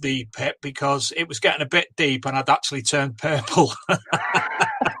out of the pit because it was getting a bit deep and I'd actually turned purple.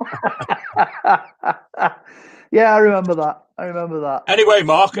 Yeah, I remember that. Anyway,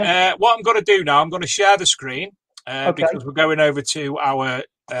 Mark, what I'm going to do now, I'm going to share the screen because we're going over to our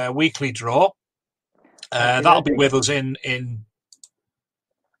weekly draw. That'll be with us in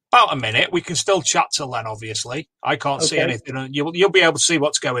About a minute. We can still chat till then, obviously. I can't see anything. You'll be able to see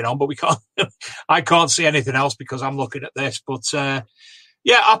what's going on, but we can't. I can't see anything else because I'm looking at this. But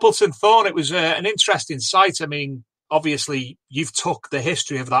Appleton Thorn, it was an interesting site. I mean, obviously, you've took the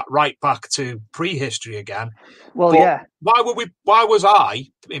history of that right back to prehistory again. Well, but why was I,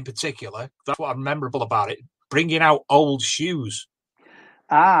 in particular, that's what I'm memorable about it, bringing out old shoes?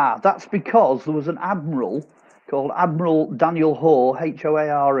 That's because there was an admiral called Admiral Daniel Hoare,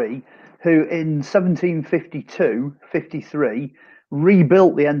 Hoare, who in 1752-53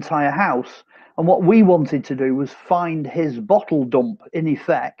 rebuilt the entire house. And what we wanted to do was find his bottle dump, in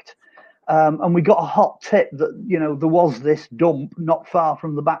effect. And we got a hot tip that, there was this dump not far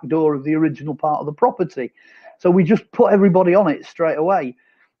from the back door of the original part of the property. So we just put everybody on it straight away.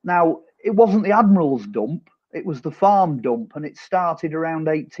 Now, it wasn't the Admiral's dump. It was the farm dump, and it started around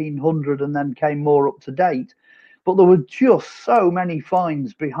 1800 and then came more up to date. But there were just so many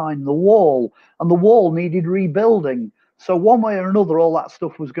finds behind the wall, and the wall needed rebuilding. So one way or another, all that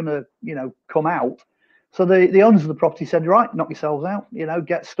stuff was going to, come out. So the owners of the property said, right, knock yourselves out,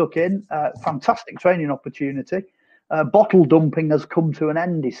 get stuck in. Fantastic training opportunity. Bottle dumping has come to an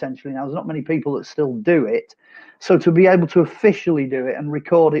end, essentially. Now, there's not many people that still do it. So to be able to officially do it and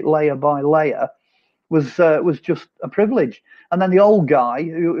record it layer by layer was just a privilege. And then the old guy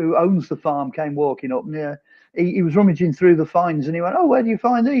who owns the farm came walking up, and he was rummaging through the finds, and he went, "Oh, where do you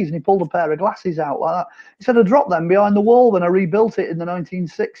find these?" And he pulled a pair of glasses out like that. He said, "I dropped them behind the wall when I rebuilt it in the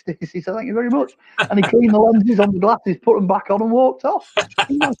 1960s. He said, "Thank you very much." And he cleaned the lenses on the glasses, put them back on, and walked off.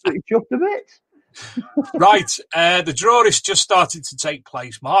 He was absolutely chuffed a bit. Right. The draw is just started to take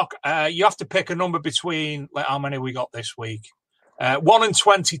place, Mark. You have to pick a number between, how many we got this week? 1 and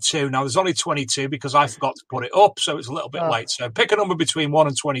 22. Now, there's only 22 because I forgot to put it up, so it's a little bit late. So pick a number between 1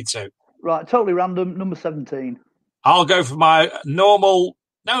 and 22. Right, totally random. Number 17. I'll go for my normal.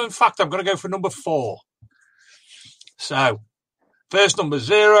 No, in fact, I'm going to go for number 4. So, first number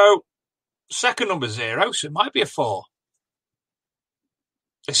 0, second number 0, so it might be a 4.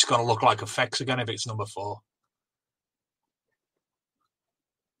 This is going to look like a fix again if it's number 4.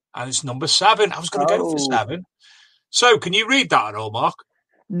 And it's number 7. I was going to go for 7. So, can you read that at all, Mark?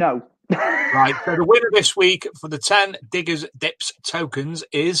 No. Right, so the winner this week for the 10 Diggers Dips tokens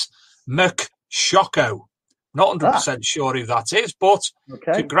is McShocko. Not 100% sure who that is, but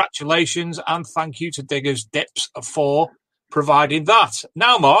congratulations and thank you to Diggers Dips for providing that.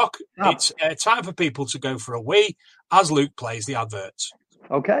 Now, Mark, it's time for people to go for a wee as Luke plays the adverts.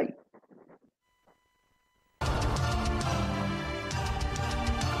 Okay.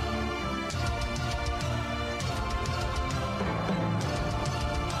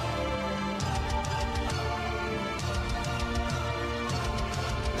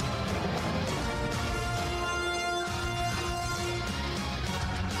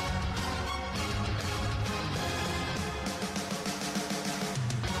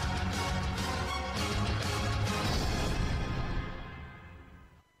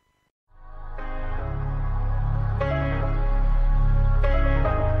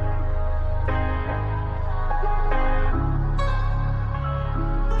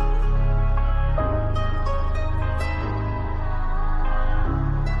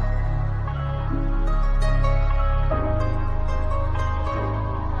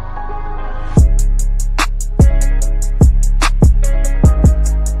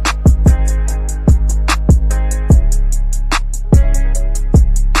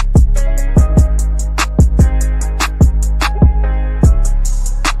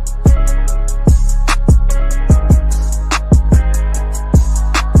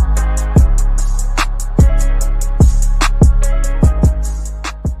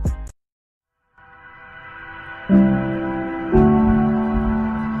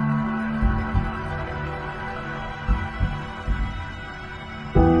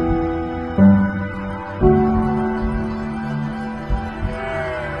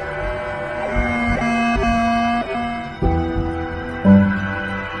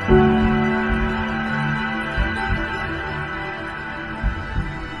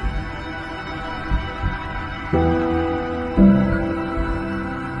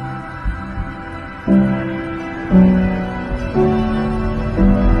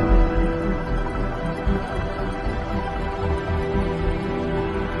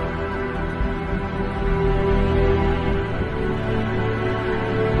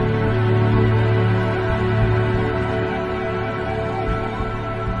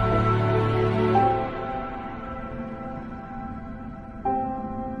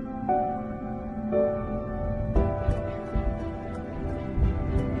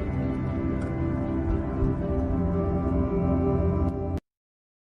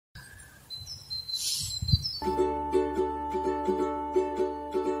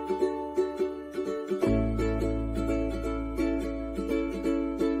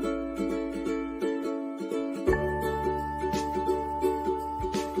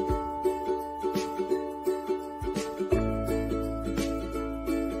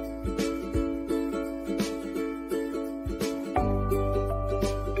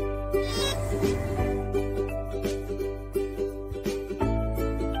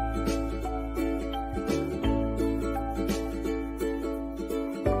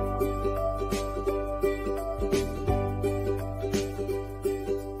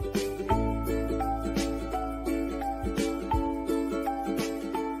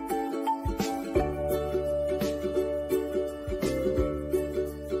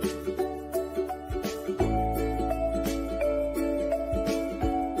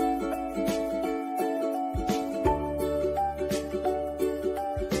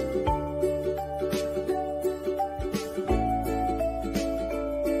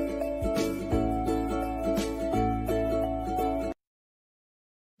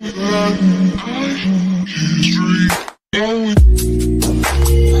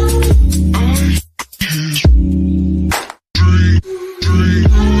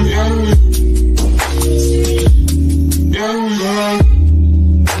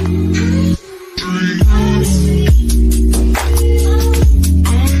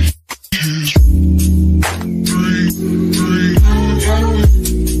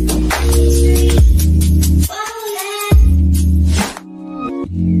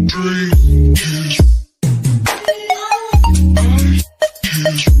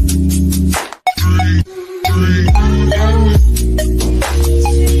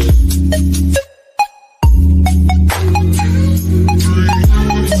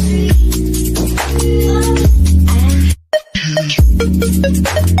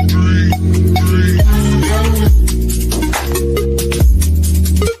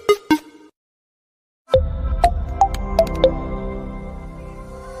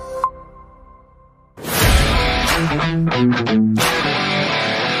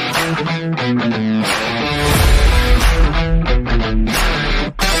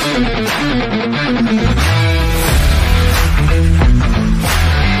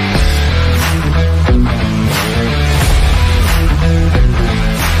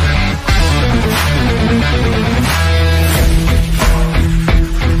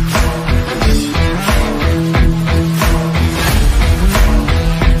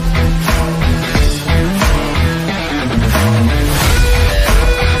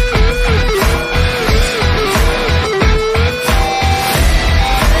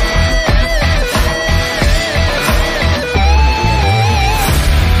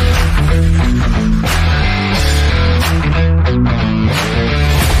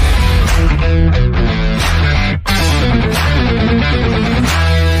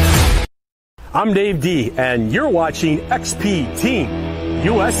 I'm Dave D, and you're watching XP Team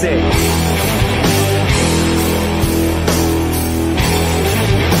USA.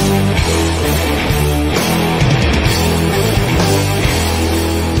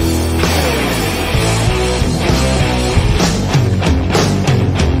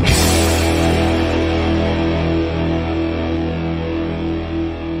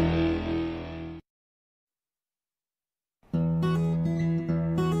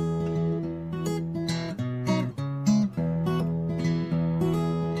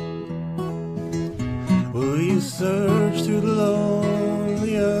 Search through the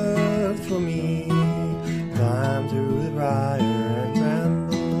lonely earth for me, climb through the briar and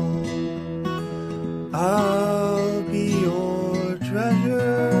bramble. I'll be your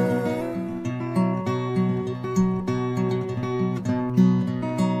treasure.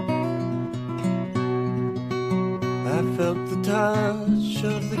 I felt the touch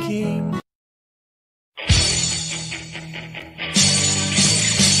of the king.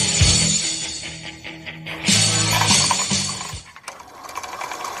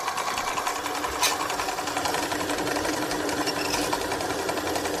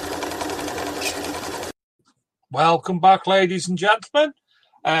 Welcome back, ladies and gentlemen.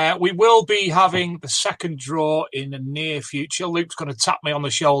 We will be having the second draw in the near future. Luke's going to tap me on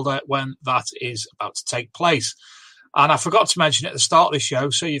the shoulder when that is about to take place. And I forgot to mention at the start of the show,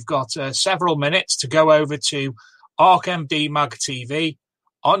 so you've got several minutes to go over to ArkMD Mag TV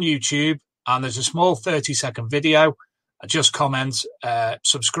on YouTube, and there's a small 30-second video. Just comment,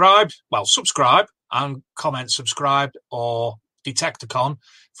 subscribe and comment subscribe or Detecticon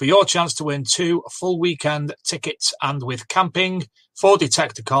for your chance to win 2 full weekend tickets and with camping for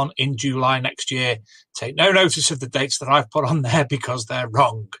Detecticon in July next year. Take no notice of the dates that I've put on there because they're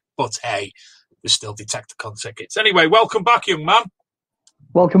wrong. But hey, there's still Detecticon tickets. Anyway, welcome back, young man.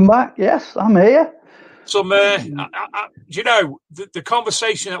 Welcome back. Yes, I'm here. Some, you know, the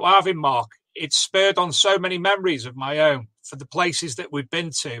conversation that we're having, Mark, it's spurred on so many memories of my own for the places that we've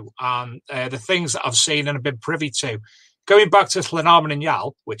been to and the things that I've seen and have been privy to. Going back to Llanarmon and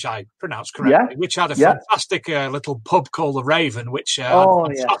Yal, which I pronounced correctly, which had a fantastic little pub called the Raven, which had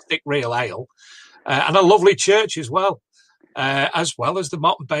fantastic real ale, and a lovely church as well as the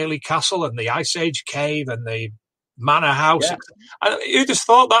Mott and Bailey Castle and the Ice Age Cave and the Manor House. Yeah. And who'd have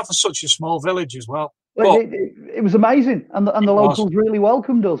thought that for such a small village as well? Well, it was amazing, and the locals really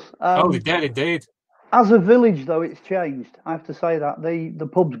welcomed us. They did indeed. As a village, though, it's changed. I have to say that the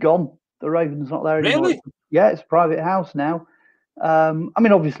pub's gone. The Raven's not there anymore. Really? Yeah, it's a private house now. I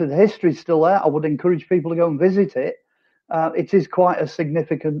mean, obviously the history's still there. I would encourage people to go and visit it. It is quite a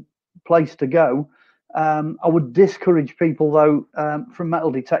significant place to go. I would discourage people, though, from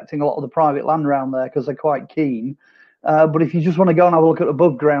metal detecting a lot of the private land around there because they're quite keen. But if you just want to go and have a look at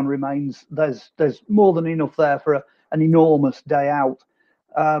above ground remains, there's more than enough there for an enormous day out.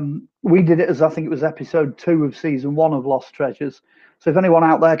 We did it as, I think it was episode 2 of season 1 of Lost Treasures. So if anyone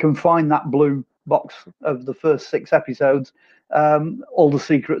out there can find that blue box of the first 6 episodes, all the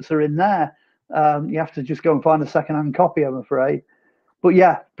secrets are in there. You have to just go and find a second-hand copy, I'm afraid. But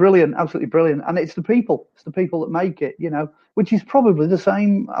yeah, brilliant, absolutely brilliant. And it's the people that make it, which is probably the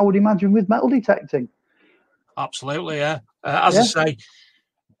same, I would imagine, with metal detecting. Absolutely, yeah. I say,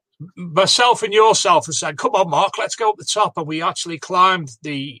 myself and yourself have said, come on, Mark, let's go up the top. And we actually climbed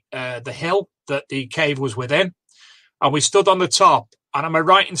the hill that the cave was within. And we stood on the top. And am I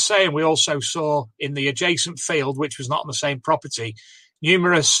right in saying we also saw in the adjacent field, which was not on the same property,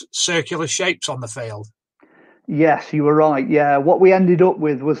 numerous circular shapes on the field? Yes, you were right. Yeah, what we ended up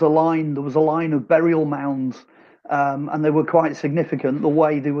with was a line. There was a line of burial mounds, and they were quite significant, the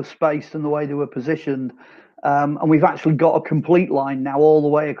way they were spaced and the way they were positioned. And we've actually got a complete line now all the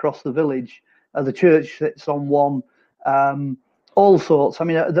way across the village. The church sits on one, all sorts. I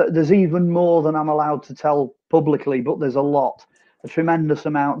mean, there's even more than I'm allowed to tell publicly, but there's a tremendous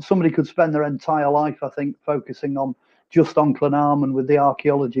amount. Somebody could spend their entire life, I think, focusing on just on Glenarman with the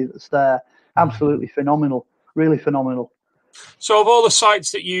archaeology that's there. Absolutely phenomenal, really phenomenal. So of all the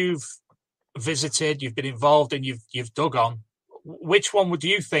sites that you've visited, you've been involved in, you've dug on, which one would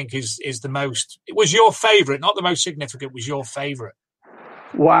you think is the most, it was your favourite, not the most significant, was your favourite?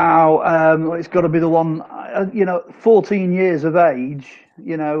 Wow, it's got to be the one, 14 years of age,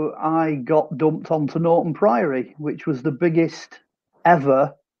 I got dumped onto Norton Priory, which was the biggest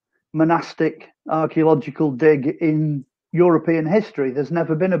ever monastic archaeological dig in European history. There's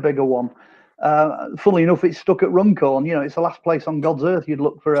never been a bigger one. Funnily enough, it's stuck at Runcorn. It's the last place on God's earth you'd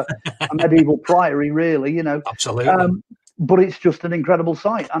look for a medieval priory, really, Absolutely. But it's just an incredible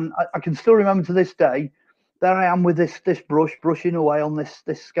site. And I can still remember to this day, there I am with this brushing away on this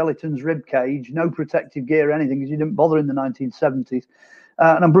skeleton's rib cage, no protective gear or anything, because you didn't bother in the 1970s.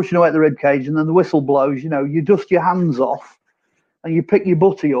 And I'm brushing away at the rib cage, and then the whistle blows. You dust your hands off, and you pick your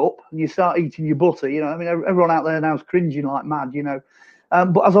butty up, and you start eating your butty. Everyone out there now is cringing like mad.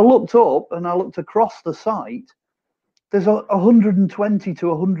 But as I looked up and I looked across the site, there's 120 to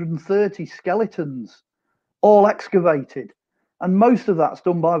 130 skeletons, all excavated, and most of that's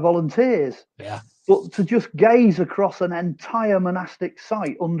done by volunteers. Yeah. But to just gaze across an entire monastic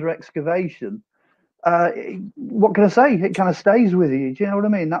site under excavation, what can I say? It kind of stays with you. Do you know what I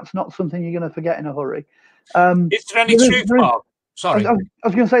mean? That's not something you're going to forget in a hurry. Is there any truth, Mark? Sorry. I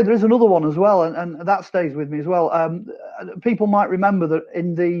was going to say there is another one as well, and that stays with me as well. People might remember that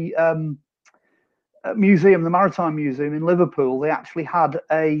in the museum, the Maritime Museum in Liverpool, they actually had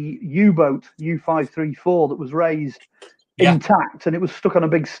a U-boat, U-534, that was raised intact, and it was stuck on a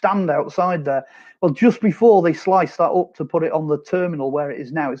big stand outside there. Well, just before they sliced that up to put it on the terminal where it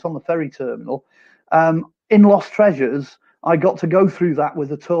is now, it's on the ferry terminal. In Lost Treasures, I got to go through that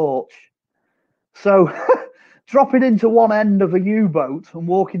with a torch. So dropping into one end of a U-boat and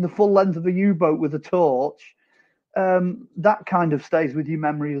walking the full length of a U-boat with a torch, that kind of stays with your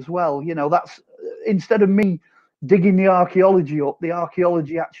memory as well. That's, instead of me digging the archaeology up, the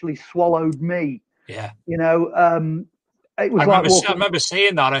archaeology actually swallowed me. Yeah. It was I remember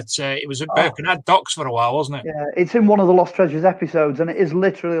seeing that it was at Birkenhead Docks for a while, wasn't it? Yeah, it's in one of the Lost Treasures episodes, and it is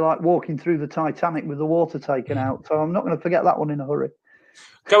literally like walking through the Titanic with the water taken out. So I'm not going to forget that one in a hurry.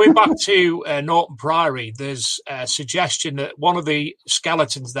 Going back to Norton Priory, there's a suggestion that one of the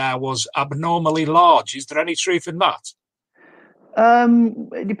skeletons there was abnormally large. Is there any truth in that?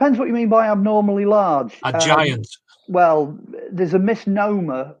 It depends what you mean by abnormally large. A giant. Well, there's a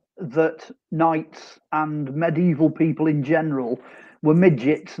misnomer that knights and medieval people in general were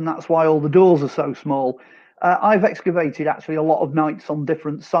midgets, and that's why all the doors are so small. I've excavated actually a lot of knights on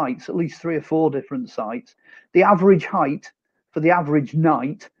different sites, at least 3 or 4 different sites. The average height for the average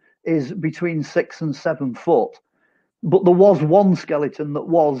knight is between 6 and 7 foot. But there was one skeleton that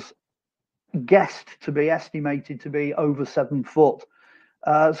was estimated to be over 7 foot.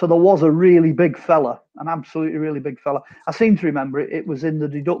 So there was a really big fella, an absolutely really big fella. I seem to remember it was in the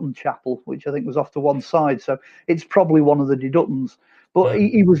De Dutton Chapel, which I think was off to one side. So it's probably one of the De Duttons. But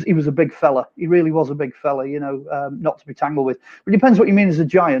he was a big fella. He really was a big fella, not to be tangled with. But it depends what you mean as a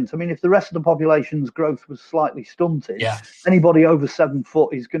giant. I mean, if the rest of the population's growth was slightly stunted, anybody over 7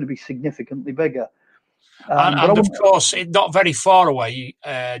 foot is going to be significantly bigger. And of course, not very far away,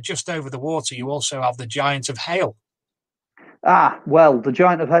 just over the water, you also have the Giant of Hale. Well, the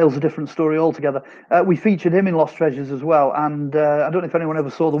Giant of Hale's a different story altogether. We featured him in Lost Treasures as well, and I don't know if anyone ever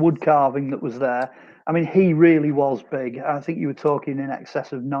saw the wood carving that was there. I mean, he really was big. I think you were talking in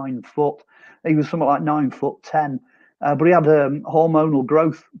excess of 9 foot. He was something like 9'10", but he had hormonal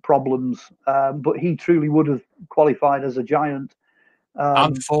growth problems. But he truly would have qualified as a giant.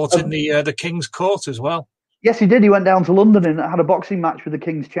 And fought in the King's Court as well. Yes, he did. He went down to London and had a boxing match with the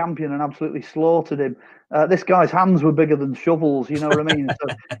King's champion and absolutely slaughtered him. This guy's hands were bigger than shovels, you know what I mean?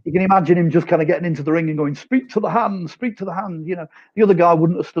 So you can imagine him just kind of getting into the ring and going, speak to the hand, speak to the hand. You know, the other guy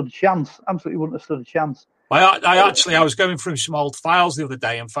wouldn't have stood a chance, absolutely wouldn't have stood a chance. I was going through some old files the other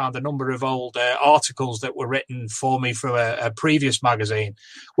day and found a number of old articles that were written for me for a previous magazine,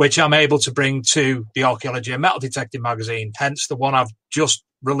 which I'm able to bring to the Archaeology and Metal Detecting magazine, hence the one I've just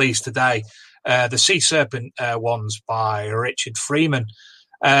released today. The Sea Serpent ones by Richard Freeman.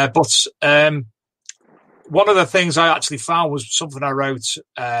 But one of the things I actually found was something I wrote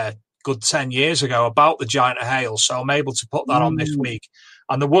good 10 years ago about the Giant of Hale. So I'm able to put that on this week.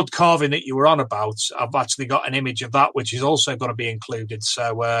 And the wood carving that you were on about, I've actually got an image of that, which is also going to be included.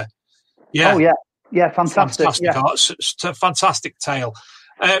 So, yeah. Oh, yeah. Yeah, fantastic. It's a fantastic tale.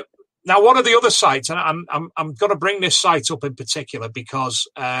 Now, one of the other sites, and I'm going to bring this site up in particular because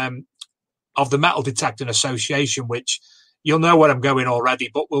of the Metal Detecting Association, which you'll know where I'm going already,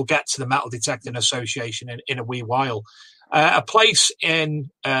 but we'll get to the Metal Detecting Association in a wee while. A place in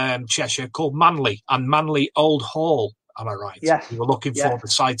Cheshire called Manly and Manly Old Hall. Am I right? Yes. You were looking for the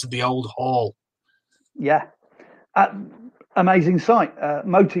site of the Old Hall. Yeah. Amazing site.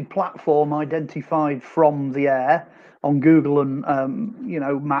 Moated platform identified from the air on Google and,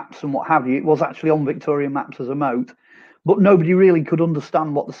 maps and what have you. It was actually on Victorian maps as a moat. But nobody really could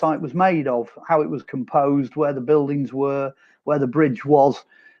understand what the site was made of, how it was composed, where the buildings were, where the bridge was.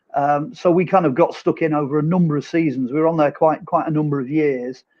 So we kind of got stuck in over a number of seasons. We were on there quite a number of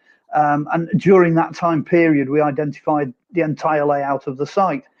years. And during that time period, we identified the entire layout of the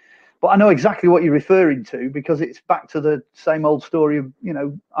site. But I know exactly what you're referring to because it's back to the same old story of,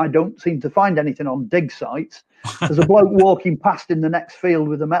 I don't seem to find anything on dig sites. There's a bloke walking past in the next field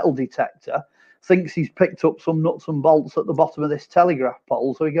with a metal detector, thinks he's picked up some nuts and bolts at the bottom of this telegraph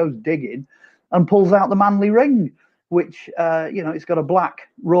pole. So he goes digging and pulls out the Manly ring, which, it's got a black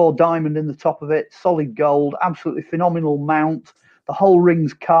raw diamond in the top of it, solid gold, absolutely phenomenal mount. The whole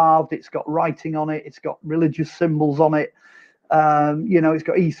ring's carved. It's got writing on it. It's got religious symbols on it. It's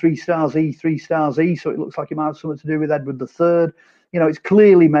got E3 stars, E3 stars, E, so it looks like it might have something to do with Edward III. It's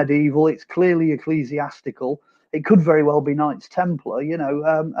clearly medieval. It's clearly ecclesiastical. It could very well be Knights Templar,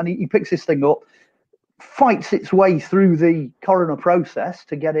 and he picks this thing up, fights its way through the coroner process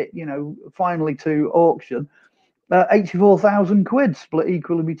to get it, finally to auction. 84,000 quid split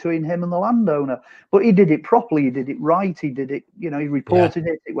equally between him and the landowner. But he did it properly. He did it right. He did it, he reported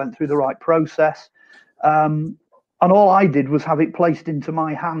it. It went through the right process. And all I did was have it placed into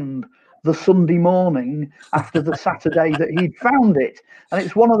my hand the Sunday morning after the Saturday that he'd found it. And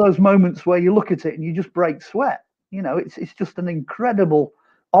it's one of those moments where you look at it and you just break sweat. It's just an incredible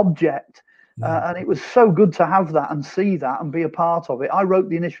object. And it was so good to have that and see that and be a part of it. I wrote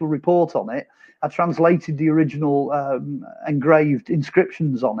the initial report on it. I translated the original engraved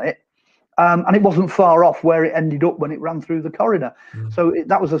inscriptions on it. And it wasn't far off where it ended up when it ran through the corridor. So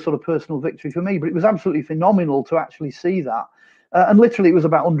that was a sort of personal victory for me. But it was absolutely phenomenal to actually see that. And literally it was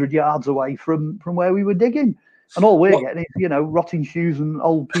about 100 yards away from where we were digging. And all we're getting is, rotting shoes and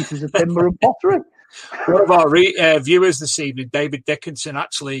old pieces of timber and pottery. One of our viewers this evening, David Dickinson,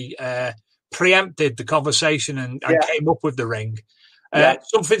 actually preempted the conversation and came up with the ring.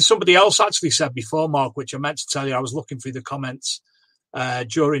 Something somebody else actually said before, Mark, which I meant to tell you. I was looking through the comments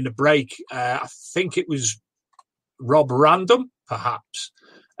during the break. I think it was Rob Random, perhaps.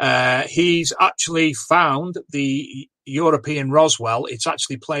 He's actually found the European Roswell. It's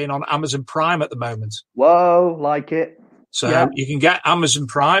actually playing on Amazon Prime at the moment. Whoa, like it. So you can get Amazon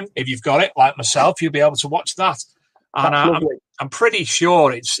Prime. If you've got it, like myself, you'll be able to watch that. And I'm pretty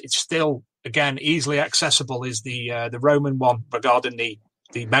sure it's still, again, easily accessible is the Roman one regarding the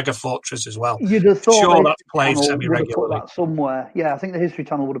mega fortress as well. You'd have thought sure that's played semi-regularly. Put that somewhere. Yeah, I think the History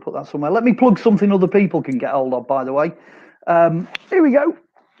Channel would have put that somewhere. Let me plug something other people can get hold of, by the way. Here we go.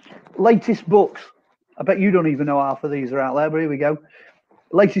 Latest books. I bet you don't even know half of these are out there, but here we go.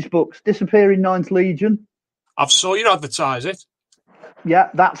 Latest books. Disappearing Ninth Legion. I've saw you advertise it. Yeah,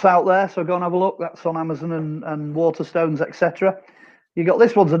 that's out there, so go and have a look. That's on Amazon and Waterstones, etc. You got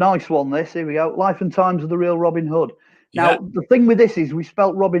this one's a nice one, this. Here we go. Life and Times of the Real Robin Hood. Now, the thing with this is we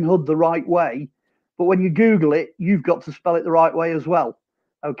spelt Robin Hood the right way, but when you Google it, you've got to spell it the right way as well,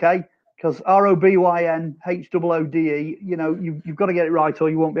 okay? Because ROBYNHOODE, you've got to get it right or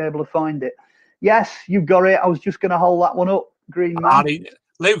you won't be able to find it. Yes, you've got it. I was just going to hold that one up, Green Man.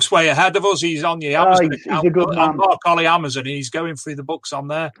 Luke's way ahead of us. He's on the Amazon he's a good man. Olly Amazon, and he's going through the books on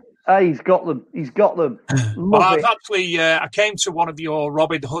there. He's got them. Well, I came to one of your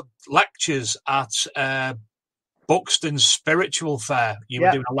Robin Hood lectures at Buxton Spiritual Fair. You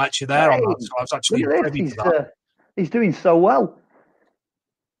were doing a lecture there on that, so I was actually privy to that. He's doing so well.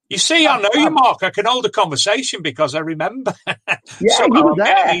 You see, I know you, Mark. I can hold a conversation because I remember. Yeah, so you were I'm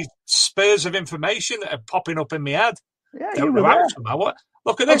there. getting these spurs of information that are popping up in my head. Yeah, Don't you know were how there. somehow. What?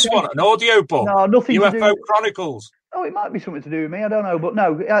 Look at this one, an audio book. No, nothing UFO to do. Chronicles. Oh, it might be something to do with me. I don't know, but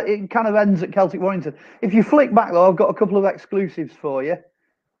no, it kind of ends at Celtic Warrington. If you flick back though, I've got a couple of exclusives for you.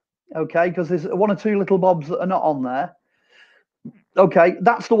 Okay, because there's one or two little bobs that are not on there. Okay,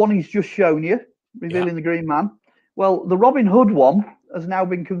 that's the one he's just shown you, revealing the Green Man. Well, the Robin Hood one has now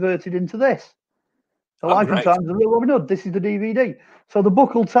been converted into this. The Life and Times of the Real Robin Hood. This is the DVD. So the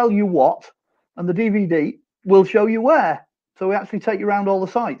book will tell you what, and the DVD will show you where. So we actually take you around all the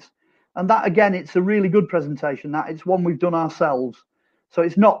sites. And that, again, it's a really good presentation. That it's one we've done ourselves. So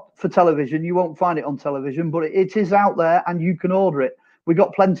it's not for television. You won't find it on television, but it is out there and you can order it. We've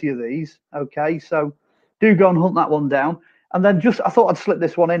got plenty of these. Okay, so do go and hunt that one down. And then I thought I'd slip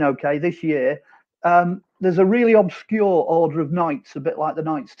this one in, okay, this year. There's a really obscure order of knights, a bit like the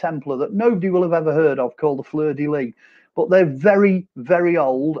Knights Templar, that nobody will have ever heard of, called the Fleur-de-Lis. But they're very, very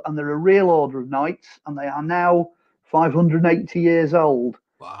old, and they're a real order of knights, and they are now 580 years old.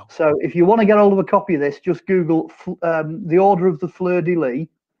 Wow. So if you want to get hold of a copy of this, just Google the Order of the Fleur-de-Lis,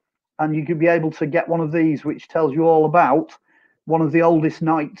 and you could be able to get one of these, which tells you all about one of the oldest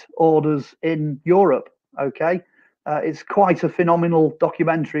knight orders in Europe, okay? It's quite a phenomenal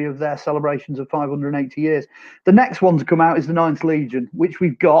documentary of their celebrations of 580 years. The next one to come out is the 9th Legion, which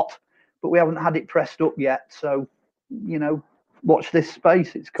we've got, but we haven't had it pressed up yet. So, watch this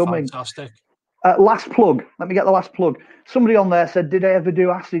space. It's coming. Fantastic. Last plug. Let me get the last plug. Somebody on there said, did I ever do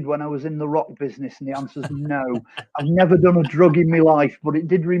acid when I was in the rock business? And the answer is no. I've never done a drug in my life, but it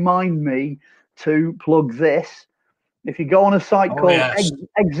did remind me to plug this. If you go on a site called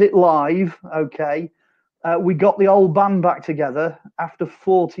Exit Live, okay, we got the old band back together after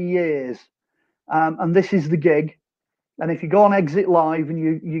 40 years. And this is the gig. And if you go on Exit Live and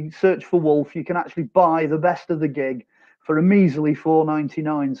you search for Wolf, you can actually buy the best of the gig for a measly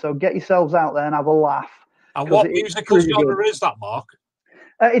 $4.99. So get yourselves out there and have a laugh. And what musical genre is that, Mark?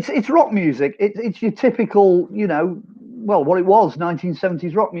 It's rock music. It's your typical, what it was,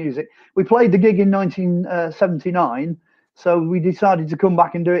 1970s rock music. We played the gig in 1979, so we decided to come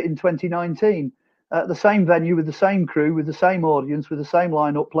back and do it in 2019. The same venue with the same crew, with the same audience, with the same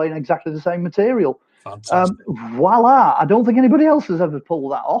lineup, playing exactly the same material. Fantastic. Voila! I don't think anybody else has ever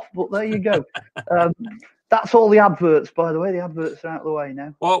pulled that off, but there you go. That's all the adverts, by the way. The adverts are out of the way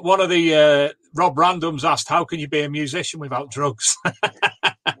now. Well, one of the Rob Randoms asked, "How can you be a musician without drugs?"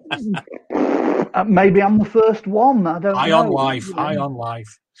 Maybe I'm the first one. I don't know. High on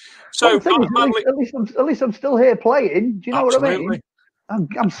life. So, at least I'm still here playing. Do you know what I mean?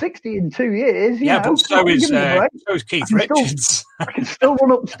 I'm 60 in 2 years. But so is Keith Richards. I can still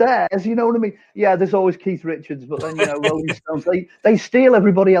run upstairs. You know what I mean? Yeah, there's always Keith Richards, but then Rolling Stones, they steal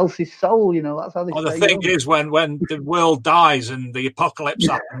everybody else's soul. That's how they. Well, the thing is, when the world dies and the apocalypse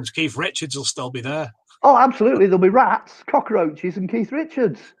happens, Keith Richards will still be there. Oh, absolutely. There'll be rats, cockroaches, and Keith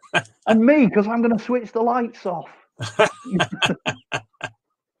Richards, and me, because I'm going to switch the lights off.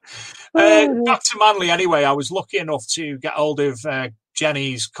 Back to Manly anyway. I was lucky enough to get hold of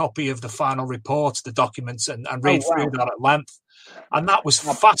Jenny's copy of the final report, the documents, and read through that at length. And that was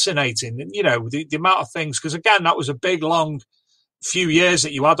fascinating. And, the amount of things, because again, that was a big, long few years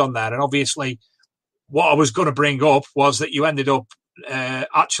that you had on there. And obviously what I was going to bring up was that you ended up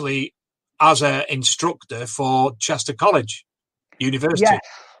actually as an instructor for Chester College University.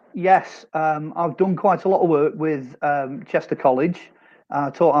 Yes. I've done quite a lot of work with Chester College. I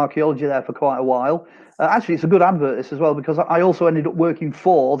taught archaeology there for quite a while. Actually, it's a good advert this as well, because I also ended up working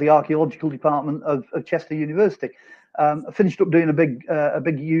for the archaeological department of Chester University. I finished up doing a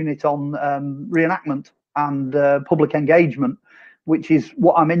big unit on reenactment and public engagement, which is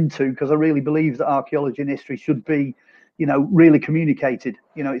what I'm into, because I really believe that archaeology and history should be, really communicated.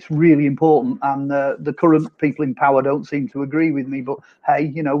 It's really important, and the current people in power don't seem to agree with me. But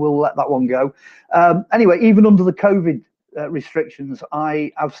hey, we'll let that one go. Anyway, even under the COVID restrictions,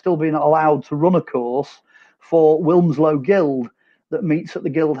 I have still been allowed to run a course for Wilmslow Guild that meets at the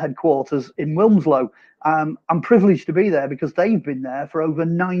Guild headquarters in Wilmslow. I'm privileged to be there because they've been there for over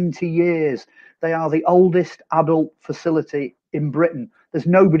 90 years. They are the oldest adult facility in Britain. There's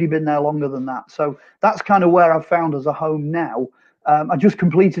nobody been there longer than that. So that's kind of where I've found as a home now. I just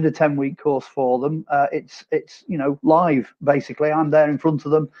completed a 10-week course for them. It's live, basically. I'm there in front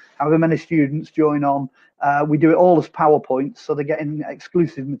of them, however many students join on. We do it all as PowerPoints, so they're getting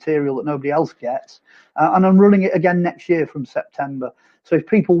exclusive material that nobody else gets. And I'm running it again next year from September. So if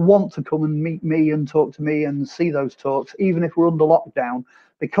people want to come and meet me and talk to me and see those talks, even if we're under lockdown,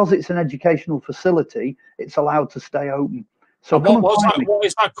 because it's an educational facility, it's allowed to stay open. So what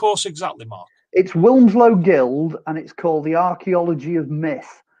is that course exactly, Mark? It's Wilmslow Guild, and it's called the Archaeology of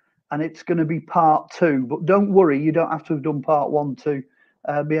Myth, and it's going to be part 2. But don't worry, you don't have to have done part 1 to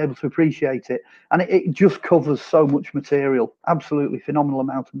be able to appreciate it. And it just covers so much material, absolutely phenomenal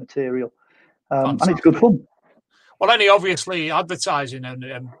amount of material, and it's good fun. Well, any obviously advertising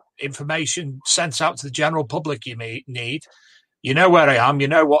and information sent out to the general public you need. You know where I am. You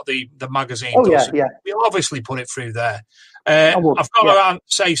know what the magazine does. Yeah. We'll obviously put it through there. I've got to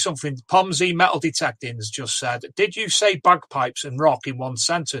say something. Pomsey Metal Detecting's just said, did you say bagpipes and rock in one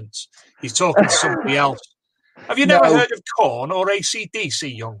sentence? He's talking to somebody else. Have you never heard of Korn or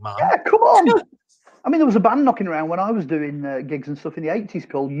AC/DC, young man? Yeah, come on. I mean, there was a band knocking around when I was doing gigs and stuff in the 80s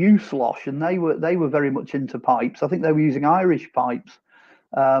called U-Slosh, and they were very much into pipes. I think they were using Irish pipes,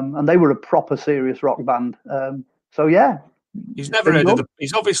 and they were a proper serious rock band. So, yeah. He's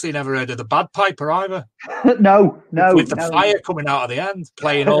obviously never heard of the Bagpiper either. No. With the fire coming out of the end,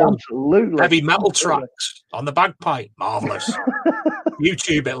 playing all heavy metal tracks on the bagpipe. Marvellous.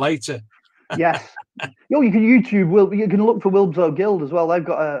 YouTube it later. Yes. You can YouTube. You can look for Wilmslow Guild as well. They've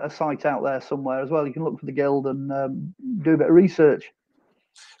got a site out there somewhere as well. You can look for the guild and do a bit of research.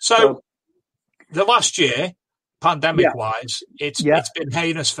 So the last year, pandemic-wise, it's been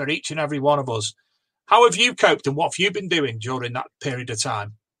heinous for each and every one of us. How have you coped, and what have you been doing during that period of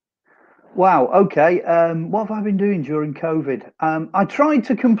time? Wow. Okay. What have I been doing during COVID? I tried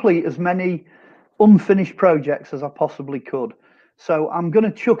to complete as many unfinished projects as I possibly could. So I'm going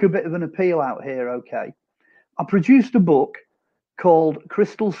to chuck a bit of an appeal out here. Okay. I produced a book called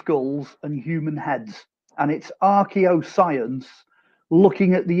Crystal Skulls and Human Heads, and it's archaeoscience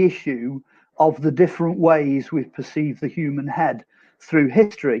looking at the issue of the different ways we've perceived the human head through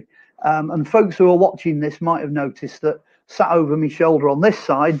history. And folks who are watching this might have noticed that sat over my shoulder on this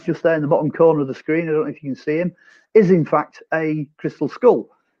side, just there in the bottom corner of the screen, I don't know if you can see him, is in fact a crystal skull.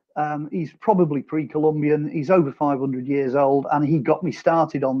 He's probably pre-Columbian. He's over 500 years old, and he got me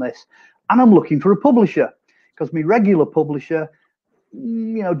started on this. And I'm looking for a publisher because my regular publisher,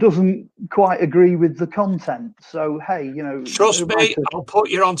 doesn't quite agree with the content. So, hey, trust me, I'll put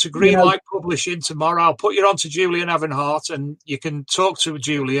you on to Greenlight Publishing tomorrow. I'll put you on to Julian Evanhart, and you can talk to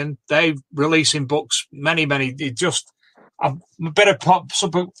Julian. They're releasing books, many. I'm a bit of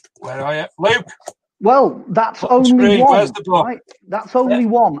something. Where are you, Luke? Well, that's only one. Where's the book? Right? That's only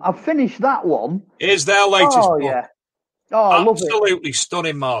one. I've finished that one. Is their latest book? Yeah. Oh, absolutely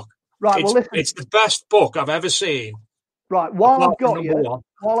stunning, Mark. Right. Well, listen. It's the best book I've ever seen. Right. While I've got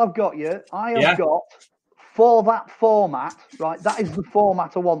you, I have got for that format. Right. That is the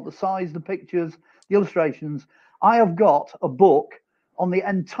format I want. The size, the pictures, the illustrations. I have got a book on the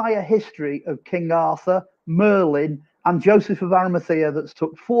entire history of King Arthur, Merlin, and Joseph of Arimathea that's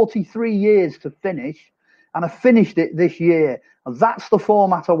took 43 years to finish, and I finished it this year. And that's the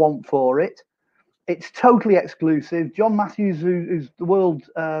format I want for it. It's totally exclusive. John Matthews, who's the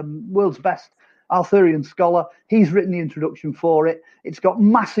world's best Arthurian scholar, he's written the introduction for it. It's got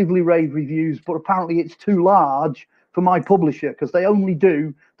massively rave reviews, but apparently it's too large for my publisher because they only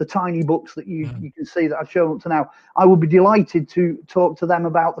do the tiny books that you can see that I've shown up to now. I would be delighted to talk to them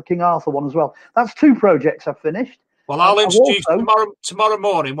about the King Arthur one as well. That's 2 projects I've finished. Well, I'll introduce tomorrow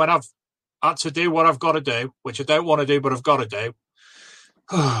morning when I've had to do what I've got to do, which I don't want to do, but I've got to do.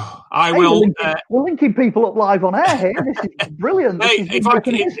 We're linking people up live on air here. This is brilliant. It's one of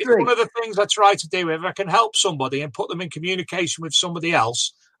the things I try to do. If I can help somebody and put them in communication with somebody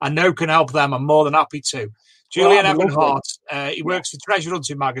else I know can help them, I'm more than happy to. Julian Evanhart, he works for Treasure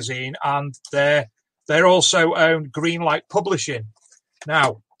Hunting magazine, and they're also own Greenlight Publishing.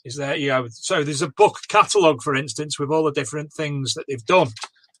 Now, so there's a book catalogue, for instance, with all the different things that they've done,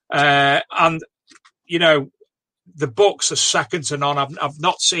 and the books are second to none. I've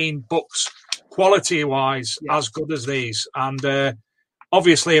not seen books quality-wise as good as these. And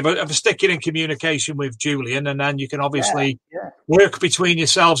obviously, if I stick it in communication with Julian, and then you can obviously work between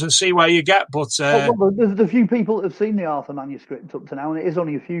yourselves and see where you get. But there's a few people that have seen the Arthur manuscript up to now, and it is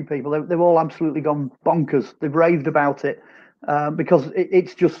only a few people. They've all absolutely gone bonkers. They've raved about it because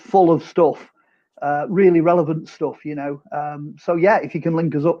it's just full of stuff. Really relevant stuff, So if you can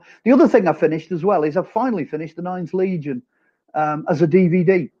link us up. The other thing I finished as well is I've finally finished the 9th Legion as a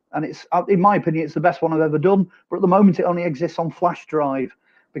DVD, and it's, in my opinion, it's the best one I've ever done. But at the moment, it only exists on flash drive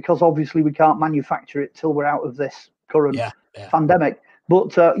because obviously we can't manufacture it till we're out of this current pandemic.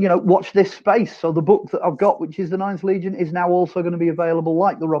 But watch this space. So the book that I've got, which is the 9th Legion, is now also going to be available,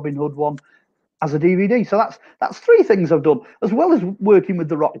 like the Robin Hood one, as a DVD. So that's three things I've done, as well as working with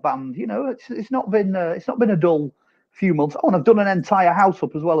the rock band. You know, it's not been a dull few months. Oh, and I've done an entire house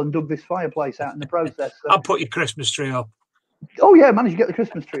up as well and dug this fireplace out in the process. So. I'll put your Christmas tree up. Oh yeah, managed to get the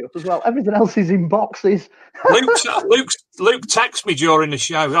Christmas tree up as well. Everything else is in boxes. Luke texts me during the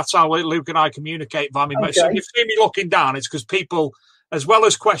show. That's how Luke and I communicate via me. Okay. So if you see me looking down, it's because people, as well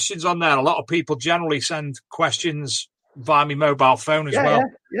as questions on there, a lot of people generally send questions via my mobile phone as well.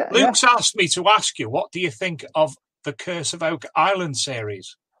 Luke's asked me to ask you, what do you think of the Curse of Oak Island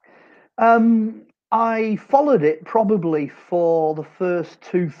series? I followed it probably for the first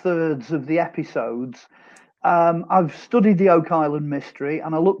 2/3 of the episodes. I've studied the Oak Island mystery,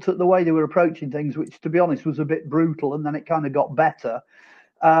 and I looked at the way they were approaching things, which, to be honest, was a bit brutal, and then it kind of got better.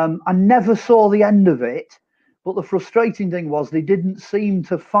 I never saw the end of it, but the frustrating thing was they didn't seem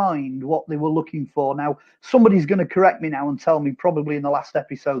to find what they were looking for. Now, somebody's going to correct me now and tell me probably in the last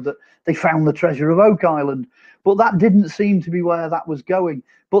episode that they found the treasure of Oak Island, but that didn't seem to be where that was going.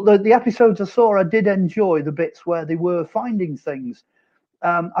 But the episodes I saw, I did enjoy the bits where they were finding things.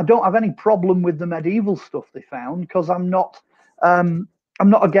 I don't have any problem with the medieval stuff they found, because I'm not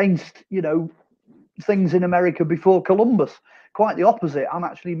against, you know, things in America before Columbus. Quite the opposite. I'm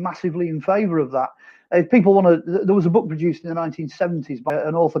actually massively in favour of that. If people want to, there was a book produced in the 1970s by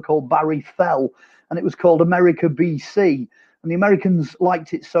an author called Barry Fell, and it was called America BC. And the Americans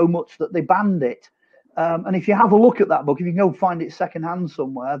liked it so much that they banned it. And if you have a look at that book, if you can go find it secondhand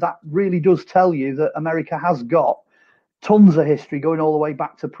somewhere, that really does tell you that America has got tons of history going all the way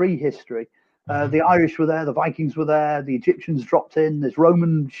back to prehistory. The Irish were there, the Vikings were there, the Egyptians dropped in, there's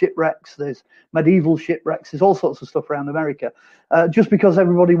Roman shipwrecks, there's medieval shipwrecks, there's all sorts of stuff around America. Just because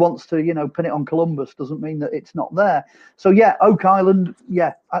everybody wants to, you know, pin it on Columbus doesn't mean that it's not there. So yeah, Oak Island,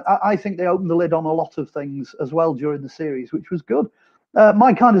 yeah, I think they opened the lid on a lot of things as well during the series, which was good.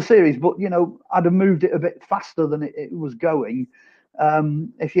 My kind of series, but, you know, I'd have moved it a bit faster than it was going.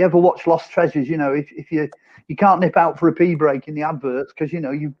 If you ever watch Lost Treasures, you know, if you can't nip out for a pee break in the adverts, because, you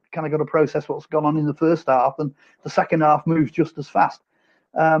know, you've kind of got to process what's gone on in the first half, and the second half moves just as fast.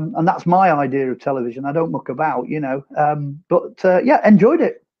 And that's my idea of television. I don't muck about, you know. Yeah, enjoyed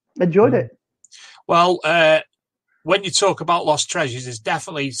it. Well, when you talk about Lost Treasures, it's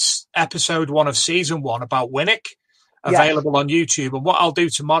definitely episode 1 of season 1 about Winnick, available on YouTube. And what I'll do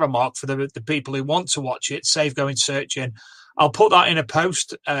tomorrow, Mark, for the people who want to watch it, save going searching, I'll put that in a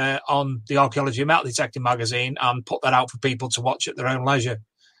post on the Archaeology and Metal Detecting magazine and put that out for people to watch at their own leisure.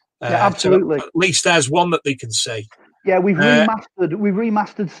 Absolutely. So at least there's one that they can see. Yeah, we've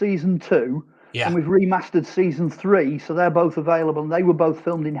remastered season 2, and we've remastered season 3, so they're both available, and they were both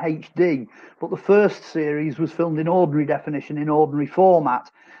filmed in HD. But the first series was filmed in ordinary definition, in ordinary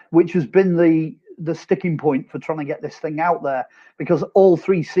format, which has been the sticking point for trying to get this thing out there, because all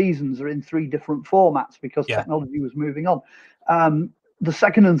 3 seasons are in 3 different formats because technology was moving on. The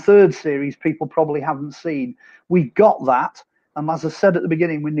second and third series people probably haven't seen. We've got that. As I said at the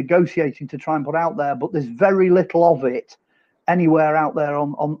beginning, we're negotiating to try and put out there, but there's very little of it anywhere out there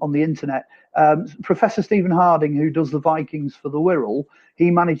on the internet. Professor Stephen Harding, who does the Vikings for the Wirral, he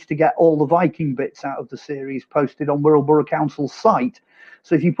managed to get all the Viking bits out of the series posted on Wirral Borough Council's site.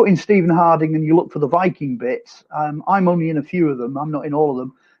 So if you put in Stephen Harding and you look for the Viking bits, I'm only in a few of them. I'm not in all of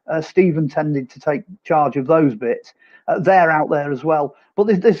them. Stephen tended to take charge of those bits. They're out there as well. But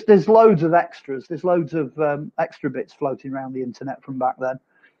there's loads of extras. There's loads of extra bits floating around the internet from back then.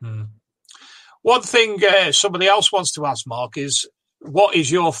 One thing somebody else wants to ask, Mark, is what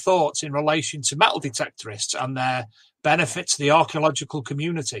is your thoughts in relation to metal detectorists and their benefit to the archaeological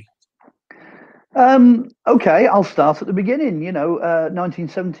community? Okay, I'll start at the beginning.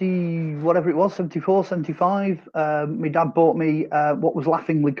 1970, whatever it was, 74, 75. My dad bought me what was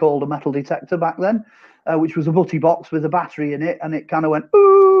laughingly called a metal detector back then, which was a butty box with a battery in it, and it kind of went,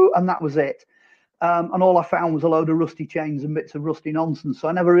 ooh, and that was it. And all I found was a load of rusty chains and bits of rusty nonsense. So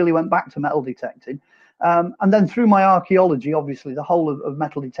I never really went back to metal detecting. And then through my archaeology, obviously, the whole of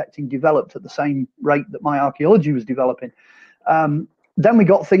metal detecting developed at the same rate that my archaeology was developing. Then we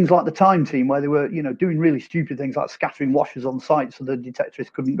got things like the Time Team, where they were, doing really stupid things like scattering washers on site so the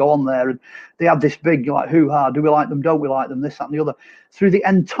detectorists couldn't go on there. And they had this big, hoo-ha, do we like them, don't we like them, this, that, and the other. Through the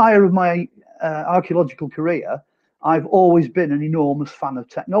entire of my archaeological career, I've always been an enormous fan of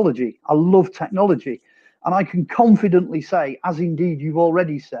technology. I love technology. And I can confidently say, as indeed you've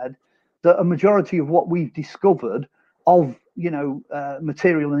already said, that a majority of what we've discovered of,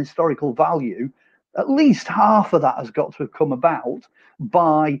 material and historical value, at least half of that has got to have come about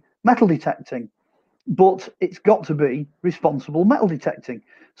by metal detecting. But it's got to be responsible metal detecting.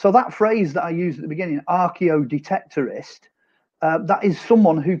 So that phrase that I used at the beginning, archaeodetectorist, that is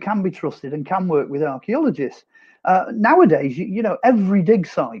someone who can be trusted and can work with archaeologists. Nowadays, every dig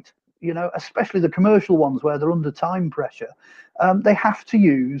site, especially the commercial ones where they're under time pressure, they have to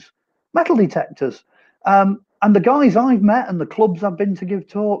use metal detectors. And the guys I've met and the clubs I've been to give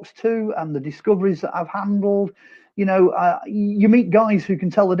talks to and the discoveries that I've handled, you meet guys who can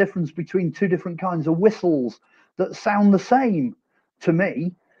tell the difference between two different kinds of whistles that sound the same to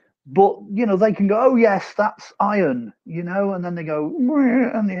me. But, they can go, oh, yes, that's iron, and then they go,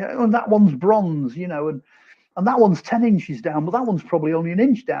 and that one's bronze, and that one's 10 inches down, but that one's probably only an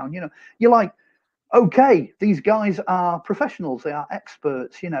inch down. You're like, okay, these guys are professionals, they are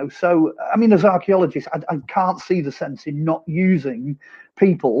experts, So, I mean, as archaeologists, I can't see the sense in not using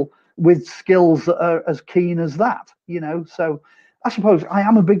people with skills that are as keen as that, So I suppose I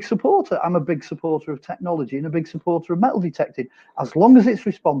am a big supporter. I'm a big supporter of technology and a big supporter of metal detecting, as long as it's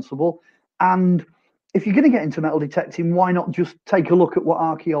responsible. And if you're going to get into metal detecting, why not just take a look at what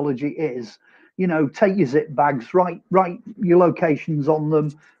archaeology is? Take your zip bags, write your locations on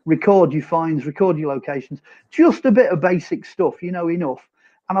them, record your finds, record your locations. Just a bit of basic stuff, enough.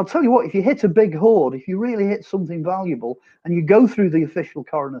 And I'll tell you what, if you hit a big hoard, if you really hit something valuable and you go through the official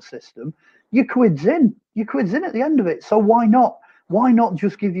coroner system, your quid's in. Your quid's in at the end of it. So why not? Why not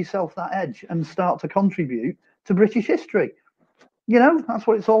just give yourself that edge and start to contribute to British history? That's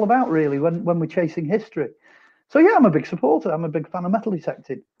what it's all about, really, when we're chasing history. So, yeah, I'm a big supporter. I'm a big fan of metal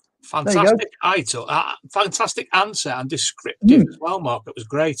detecting. Fantastic item, fantastic answer and descriptive as well, Mark. It was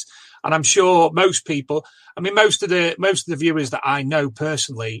great, and I'm sure most people. I mean, most of the viewers that I know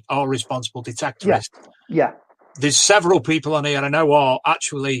personally are responsible detectorists. Yeah. There's several people on here I know are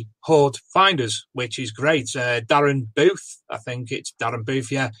actually hoard finders, which is great. Darren Booth, I think it's Darren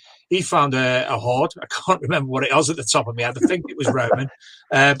Booth. Yeah, he found a hoard. I can't remember what it was at the top of my head. I think it was Roman,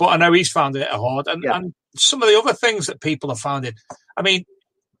 but I know he's found a hoard, and some of the other things that people have found it. I mean,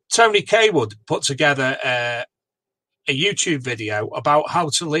 Tony Kaywood put together a YouTube video about how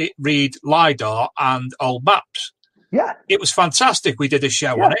to read LiDAR and old maps. Yeah. It was fantastic. We did a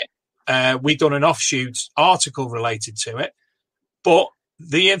show on it. We done an offshoot article related to it. But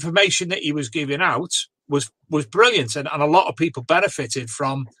the information that he was giving out was brilliant. And a lot of people benefited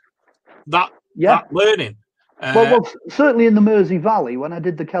from that learning. Well, certainly in the Mersey Valley, when I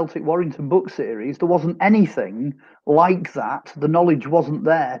did the Celtic Warrington book series, there wasn't anything like that. The knowledge wasn't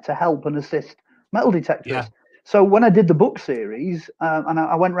there to help and assist metal detectors. Yeah. So when I did the book series, and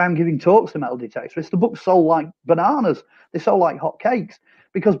I went around giving talks to metal detectorists, the books sold like bananas. They sold like hotcakes,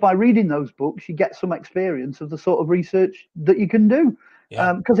 because by reading those books, you get some experience of the sort of research that you can do.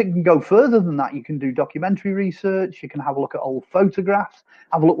 Because it can go further than that. You can do documentary research. You can have a look at old photographs,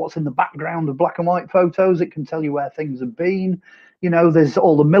 have a look what's in the background of black and white photos. It can tell you where things have been. There's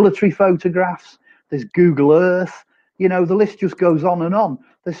all the military photographs. There's Google Earth. The list just goes on and on.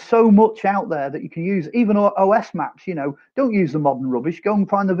 There's so much out there that you can use. Even OS maps, don't use the modern rubbish. Go and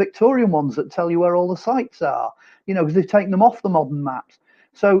find the Victorian ones that tell you where all the sites are, because they've taken them off the modern maps.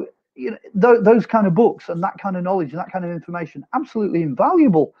 So, those kind of books and that kind of knowledge and that kind of information, absolutely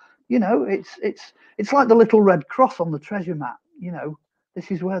invaluable. It's like the little red cross on the treasure map. This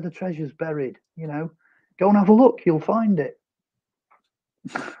is where the treasure's buried. Go and have a look, you'll find it.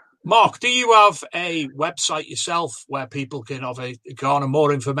 Mark, do you have a website yourself where people can garner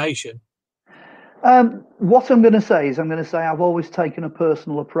more information? What I'm going to say is I've always taken a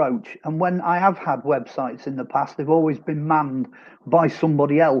personal approach. And when I have had websites in the past, they've always been manned by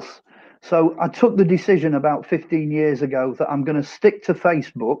somebody else. So I took the decision about 15 years ago that I'm going to stick to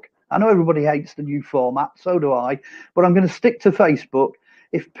Facebook. I know everybody hates the new format, so do I, but I'm going to stick to Facebook.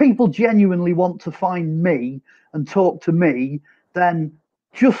 If people genuinely want to find me and talk to me, then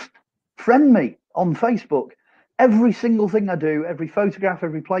just friend me on Facebook. Every single thing I do, every photograph,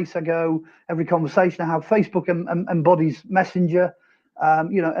 every place I go, every conversation I have, Facebook embodies Messenger.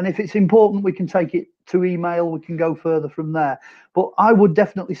 And if it's important, we can take it to email. We can go further from there. But I would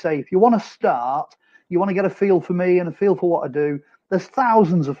definitely say, if you want to start, you want to get a feel for me and a feel for what I do, there's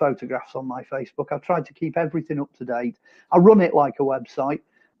thousands of photographs on my Facebook. I've tried to keep everything up to date. I run it like a website,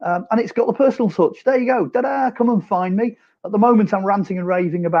 and it's got the personal touch. There you go. Ta-da, come and find me. At the moment, I'm ranting and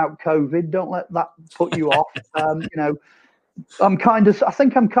raving about COVID. Don't let that put you off. I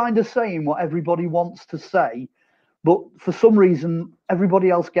think I'm kind of saying what everybody wants to say, but for some reason, everybody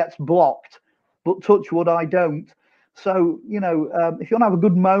else gets blocked. But touch wood, I don't. So, if you want to have a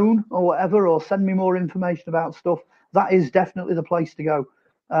good moan or whatever, or send me more information about stuff, that is definitely the place to go.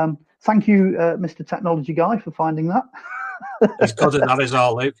 Thank you, Mr. Technology Guy, for finding that. He's good at that as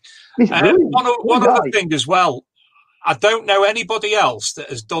well, Luke. One other thing as well. I don't know anybody else that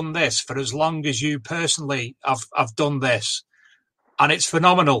has done this for as long as you personally have done this. and it's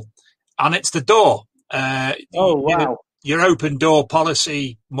phenomenal. And it's the door. Oh, wow. Your open door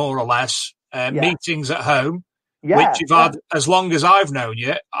policy, more or less, meetings at home, which you've had as long as I've known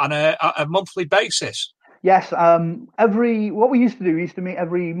you, on a monthly basis. Yes. What we used to do, we used to meet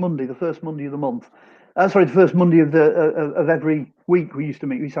every Monday, the first Monday of the month. The first Monday of every week we used to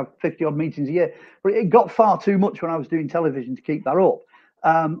meet. We used to have 50 odd meetings a year, but it got far too much when I was doing television to keep that up.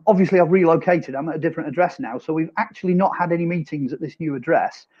 Obviously, I've relocated. I'm at a different address now, so we've actually not had any meetings at this new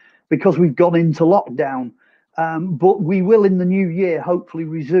address because we've gone into lockdown. But we will in the new year hopefully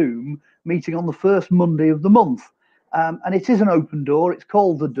resume meeting on the first Monday of the month. And it is an open door. It's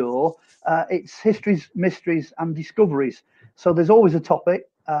called The Door. It's histories, mysteries and discoveries. So there's always a topic.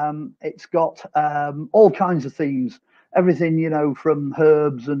 It's got all kinds of themes, everything, from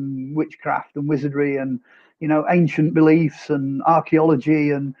herbs and witchcraft and wizardry and, ancient beliefs and archaeology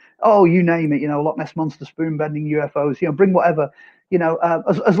and, you name it, Loch Ness Monster, spoon bending, UFOs, bring whatever,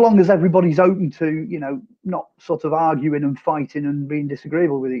 as long as everybody's open to, not sort of arguing and fighting and being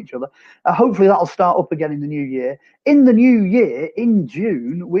disagreeable with each other. Hopefully that'll start up again in the new year. In the new year, in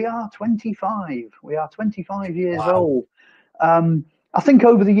June, we are 25. We are 25 years old. I think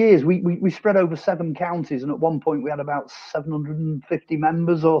over the years, we spread over 7 counties, and at one point we had about 750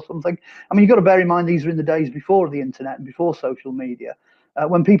 members or something. I mean, you've got to bear in mind these are in the days before the internet and before social media,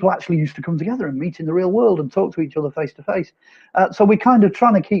 when people actually used to come together and meet in the real world and talk to each other face to face. So we're kind of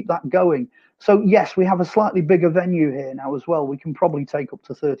trying to keep that going. So yes, we have a slightly bigger venue here now as well. We can probably take up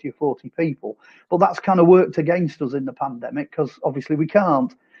to 30 or 40 people, but that's kind of worked against us in the pandemic because obviously we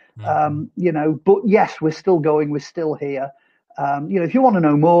can't, but yes, we're still going, we're still here. If you want to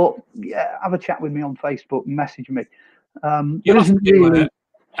know more, have a chat with me on Facebook and message me. You have to do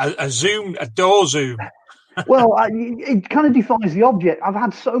a Zoom, a door Zoom. Well, it kind of defines the object. I've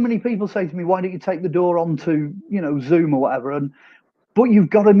had so many people say to me, why don't you take the door onto, Zoom or whatever? But you've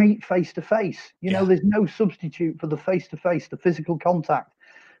got to meet face to face. There's no substitute for the face to face, the physical contact.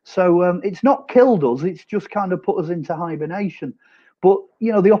 So it's not killed us. It's just kind of put us into hibernation. But,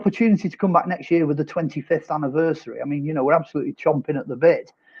 the opportunity to come back next year with the 25th anniversary, I mean, we're absolutely chomping at the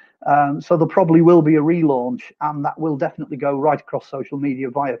bit. So there probably will be a relaunch, and that will definitely go right across social media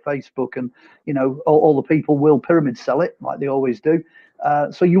via Facebook. And, all the people will pyramid sell it like they always do.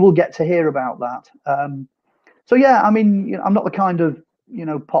 So you will get to hear about that. So, yeah, I mean, I'm not the kind of,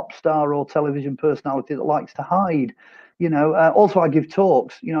 pop star or television personality that likes to hide. Also, I give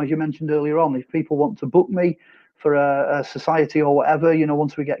talks, as you mentioned earlier on, if people want to book me for a society or whatever,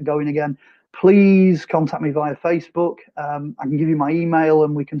 once we get going again, please contact me via Facebook. I can give you my email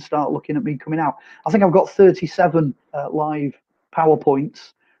and we can start looking at me coming out. I think I've got 37 live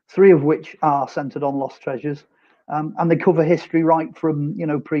PowerPoints, 3 of which are centered on lost treasures. And they cover history right from,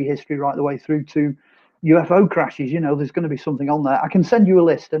 prehistory right the way through to UFO crashes. There's going to be something on there. I can send you a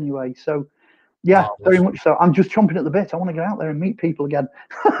list anyway. So, yeah, very much so. I'm just chomping at the bit. I want to get out there and meet people again.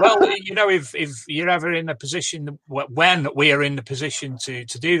 Well, if you're ever in a position, when we are in the position to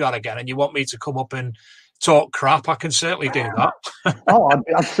do that again, and you want me to come up and talk crap, I can certainly do that.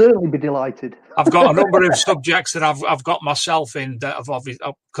 I'd certainly be delighted. I've got a number of subjects that I've got myself in that I've obviously,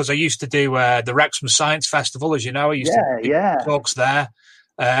 because I used to do the Wrexham Science Festival, as you know. I used to do talks there.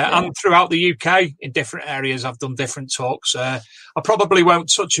 And throughout the UK, in different areas, I've done different talks. I probably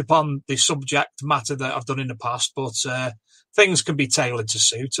won't touch upon the subject matter that I've done in the past, but things can be tailored to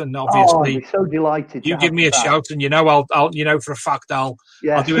suit. And obviously, I'd be so delighted. You give me a shout, and I'll for a fact I'll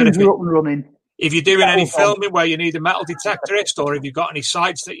do anything. Up and running. If you're doing any filming where you need a metal detectorist, or if you've got any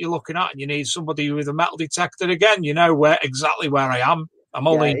sites that you're looking at and you need somebody with a metal detector, again, exactly where I am. I'm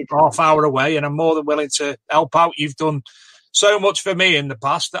only half hour away, and I'm more than willing to help out. You've done so much for me in the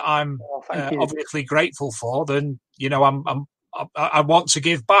past that I'm obviously grateful for. Then I want to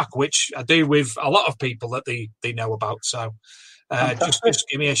give back, which I do with a lot of people that they know about. So just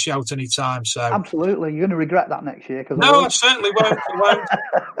give me a shout anytime. So absolutely, you're going to regret that next year. No, I certainly won't.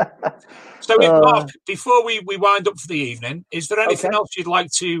 So, Mark, before we wind up for the evening, is there anything else you'd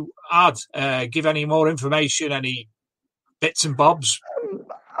like to add? Give any more information? Any bits and bobs?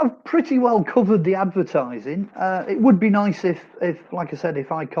 I've pretty well covered the advertising. It would be nice if, like I said, if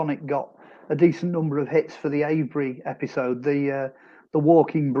Iconic got a decent number of hits for the Avebury episode, the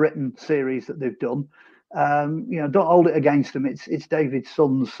Walking Britain series that they've done. Don't hold it against them. It's David's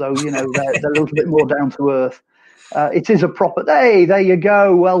sons, so they're a little bit more down to earth. It is a proper. Hey, there you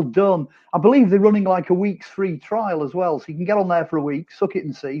go. Well done. I believe they're running like a week's free trial as well, so you can get on there for a week, suck it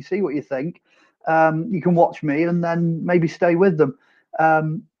and see what you think. You can watch me and then maybe stay with them.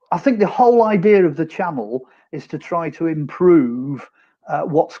 I think the whole idea of the channel is to try to improve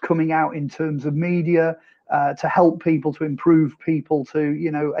what's coming out in terms of media, to help people, to improve people,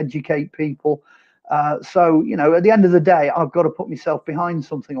 to educate people. So at the end of the day, I've got to put myself behind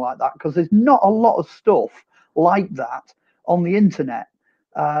something like that, because there's not a lot of stuff like that on the internet.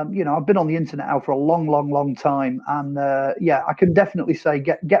 I've been on the internet now for a long time, and I can definitely say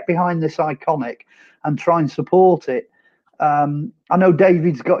get behind this iconic and try and support it. I know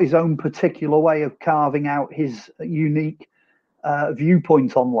David's got his own particular way of carving out his unique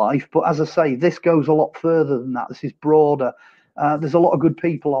viewpoint on life, but as I say, this goes a lot further than that. This is broader. There's a lot of good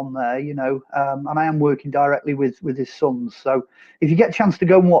people on there, and I am working directly with his sons. So if you get a chance to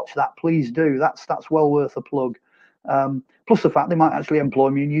go and watch that, please do. That's well worth a plug. Plus the fact they might actually employ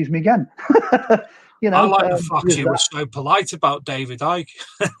me and use me again. I like the fact you were so polite about David Icke.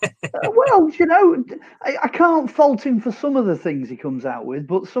 Well, I can't fault him for some of the things he comes out with,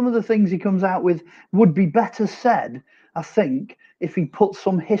 but some of the things he comes out with would be better said, I think, if he put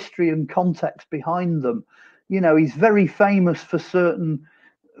some history and context behind them. He's very famous for certain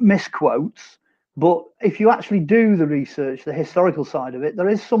misquotes, but if you actually do the research, the historical side of it, there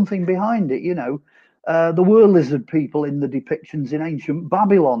is something behind it. There were lizard people in the depictions in ancient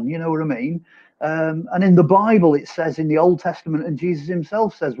Babylon, you know what I mean? And in the Bible, it says in the Old Testament, and Jesus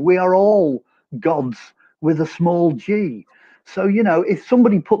himself says, we are all gods with a small g. So, if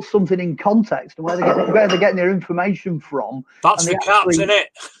somebody puts something in context and where they're getting their information from. That's the catch, isn't it?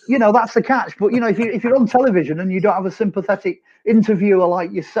 That's the catch. But, if you're on television and you don't have a sympathetic interviewer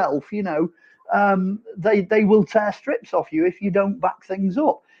like yourself, they will tear strips off you if you don't back things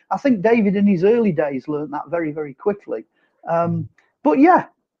up. I think David in his early days learned that very, very quickly. But yeah,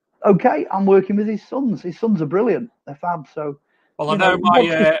 okay, I'm working with his sons. His sons are brilliant. They're fab. So, well, I know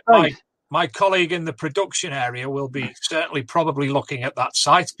my colleague in the production area will be certainly probably looking at that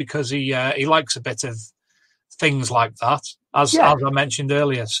site, because he likes a bit of things like that, as I mentioned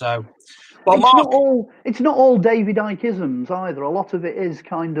earlier. So, well, Mark, it's not all David Icke-isms either. A lot of it is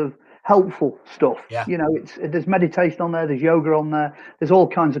kind of helpful stuff. Yeah. There's meditation on there, there's yoga on there, there's all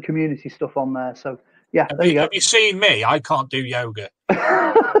kinds of community stuff on there. So yeah, there you go. Have you seen me? I can't do yoga.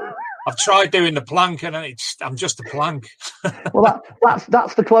 I've tried doing the plank, and I'm just a plank. Well,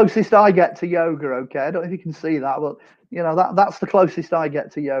 that's the closest I get to yoga. Okay, I don't know if you can see that, but that's the closest I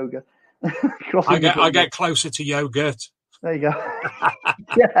get to yoga. I get closer to yogurt. There you go.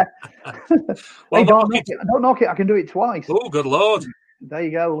 Yeah. Well, hey, don't knock it. I can do it twice. Oh, good Lord. There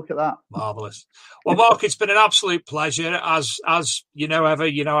you go. Look at that. Marvellous. Well, Mark, it's been an absolute pleasure. As ever,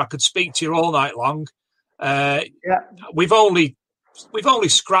 I could speak to you all night long. We've only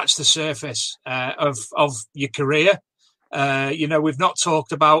scratched the surface of your career. We've not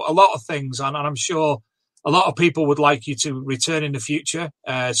talked about a lot of things, and I'm sure a lot of people would like you to return in the future.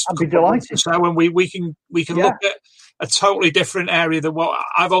 I'd be delighted. So, and we can look at a totally different area than what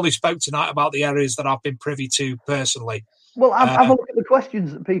I've only spoke tonight about, the areas that I've been privy to personally. Well, have a look at the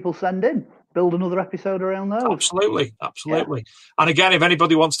questions that people send in. Build another episode around those. Absolutely. Yeah. And again, if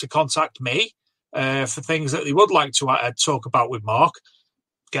anybody wants to contact me for things that they would like to talk about with Mark,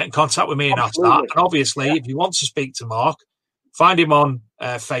 get in contact with me and ask that. And obviously, if you want to speak to Mark, find him on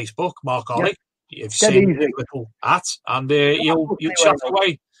Facebook, Mark Olly. You've seen the little at, and you'll chat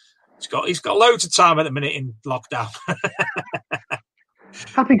away. He's got loads of time at the minute in lockdown.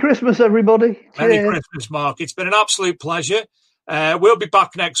 Happy Christmas, everybody. Merry Christmas, Mark. It's been an absolute pleasure. We'll be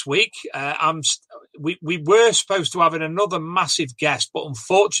back next week. We were supposed to have another massive guest, but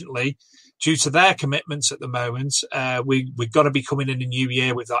unfortunately, due to their commitments at the moment, we've got to be coming in the new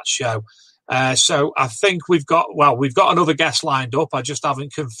year with that show. So I think we've got another guest lined up. I just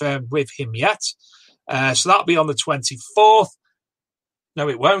haven't confirmed with him yet. So that'll be on the 24th. No,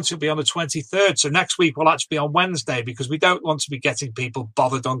 it won't. It'll be on the 23rd. So next week will actually be on Wednesday, because we don't want to be getting people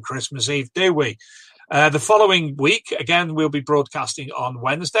bothered on Christmas Eve, do we? The following week, again, we'll be broadcasting on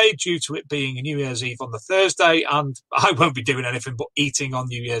Wednesday due to it being New Year's Eve on the Thursday, and I won't be doing anything but eating on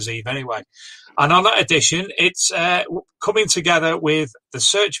New Year's Eve anyway. And on that edition, it's coming together with the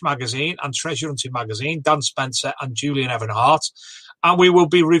Search magazine and Treasure Hunting magazine, Dan Spencer and Julian Evan Hart, and we will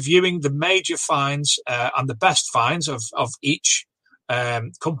be reviewing the major finds and the best finds of each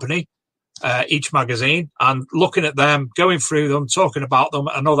company, each magazine, and looking at them, going through them, talking about them,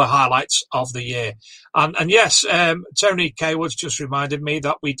 and other highlights of the year. And yes, Tony Kaywood's just reminded me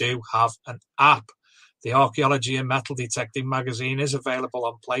that we do have an app. The Archaeology and Metal Detecting magazine is available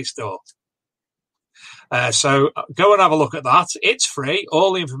on Play Store. So go and have a look at that. It's free.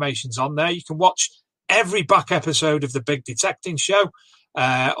 All the information's on there. You can watch every back episode of the Big Detecting Show,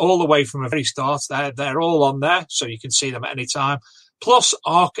 all the way from the very start. They're all on there, so you can see them at any time. Plus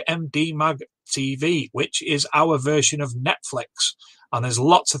ArcMD Mag TV, which is our version of Netflix. And there's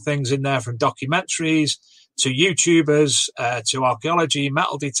lots of things in there, from documentaries to YouTubers, to archaeology,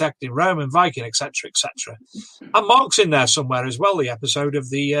 metal detecting, Roman, Viking, etc., etc. And Mark's in there somewhere as well, the episode of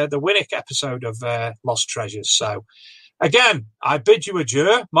the Winnick episode of Lost Treasures. So, again, I bid you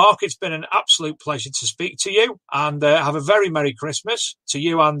adieu. Mark, it's been an absolute pleasure to speak to you, and have a very Merry Christmas to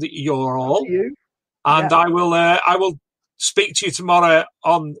you and your all. You. And Yeah. I will speak to you tomorrow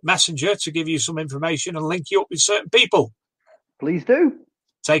on Messenger to give you some information and link you up with certain people. Please do.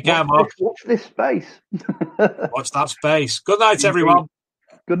 Take care, Mark. Watch this space. Watch that space. Good night, everyone.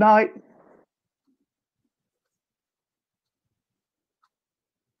 Good night.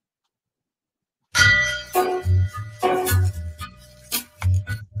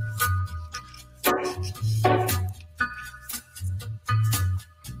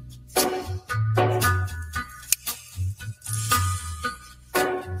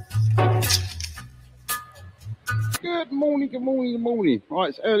 Good morning, good morning, good morning. Right,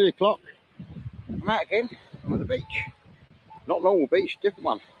 it's early o'clock. I'm out again. I'm at the beach. Not normal beach, different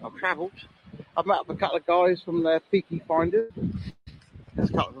one. I've travelled. I've met up with a couple of guys from their Peaky Finders. There's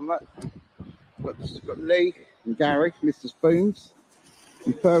a couple of them. Got Lee and Gary, Mr. Spoons.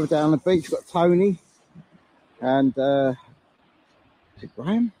 And further down the beach, got Tony and is it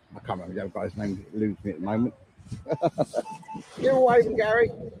Graham? I can't remember the other guy's name. It eludes me at the moment. Give away from Gary.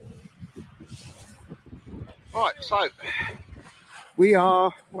 Right, so we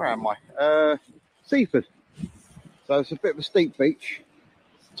are, where am I? Seaford. So it's a bit of a steep beach.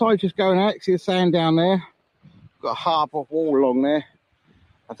 Tide's just going out, see the sand down there. Got a harbour wall along there.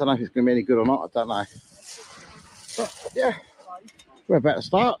 I don't know if it's going to be any good or not, I don't know. But yeah, we're about to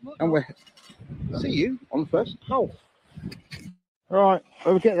start and we'll see you on the first hole. Right,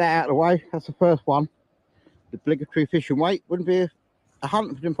 we'll get that out of the way. That's the first one. The obligatory fishing weight. Wouldn't be a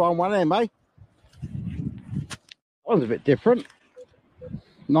hunt if we didn't find one there, mate. One's a bit different.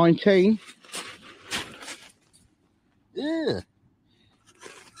 19. Yeah.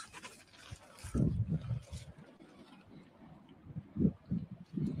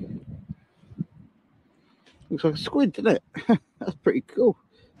 Looks like a squid, doesn't it? That's pretty cool.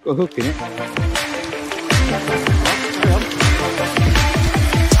 Got a hook in it.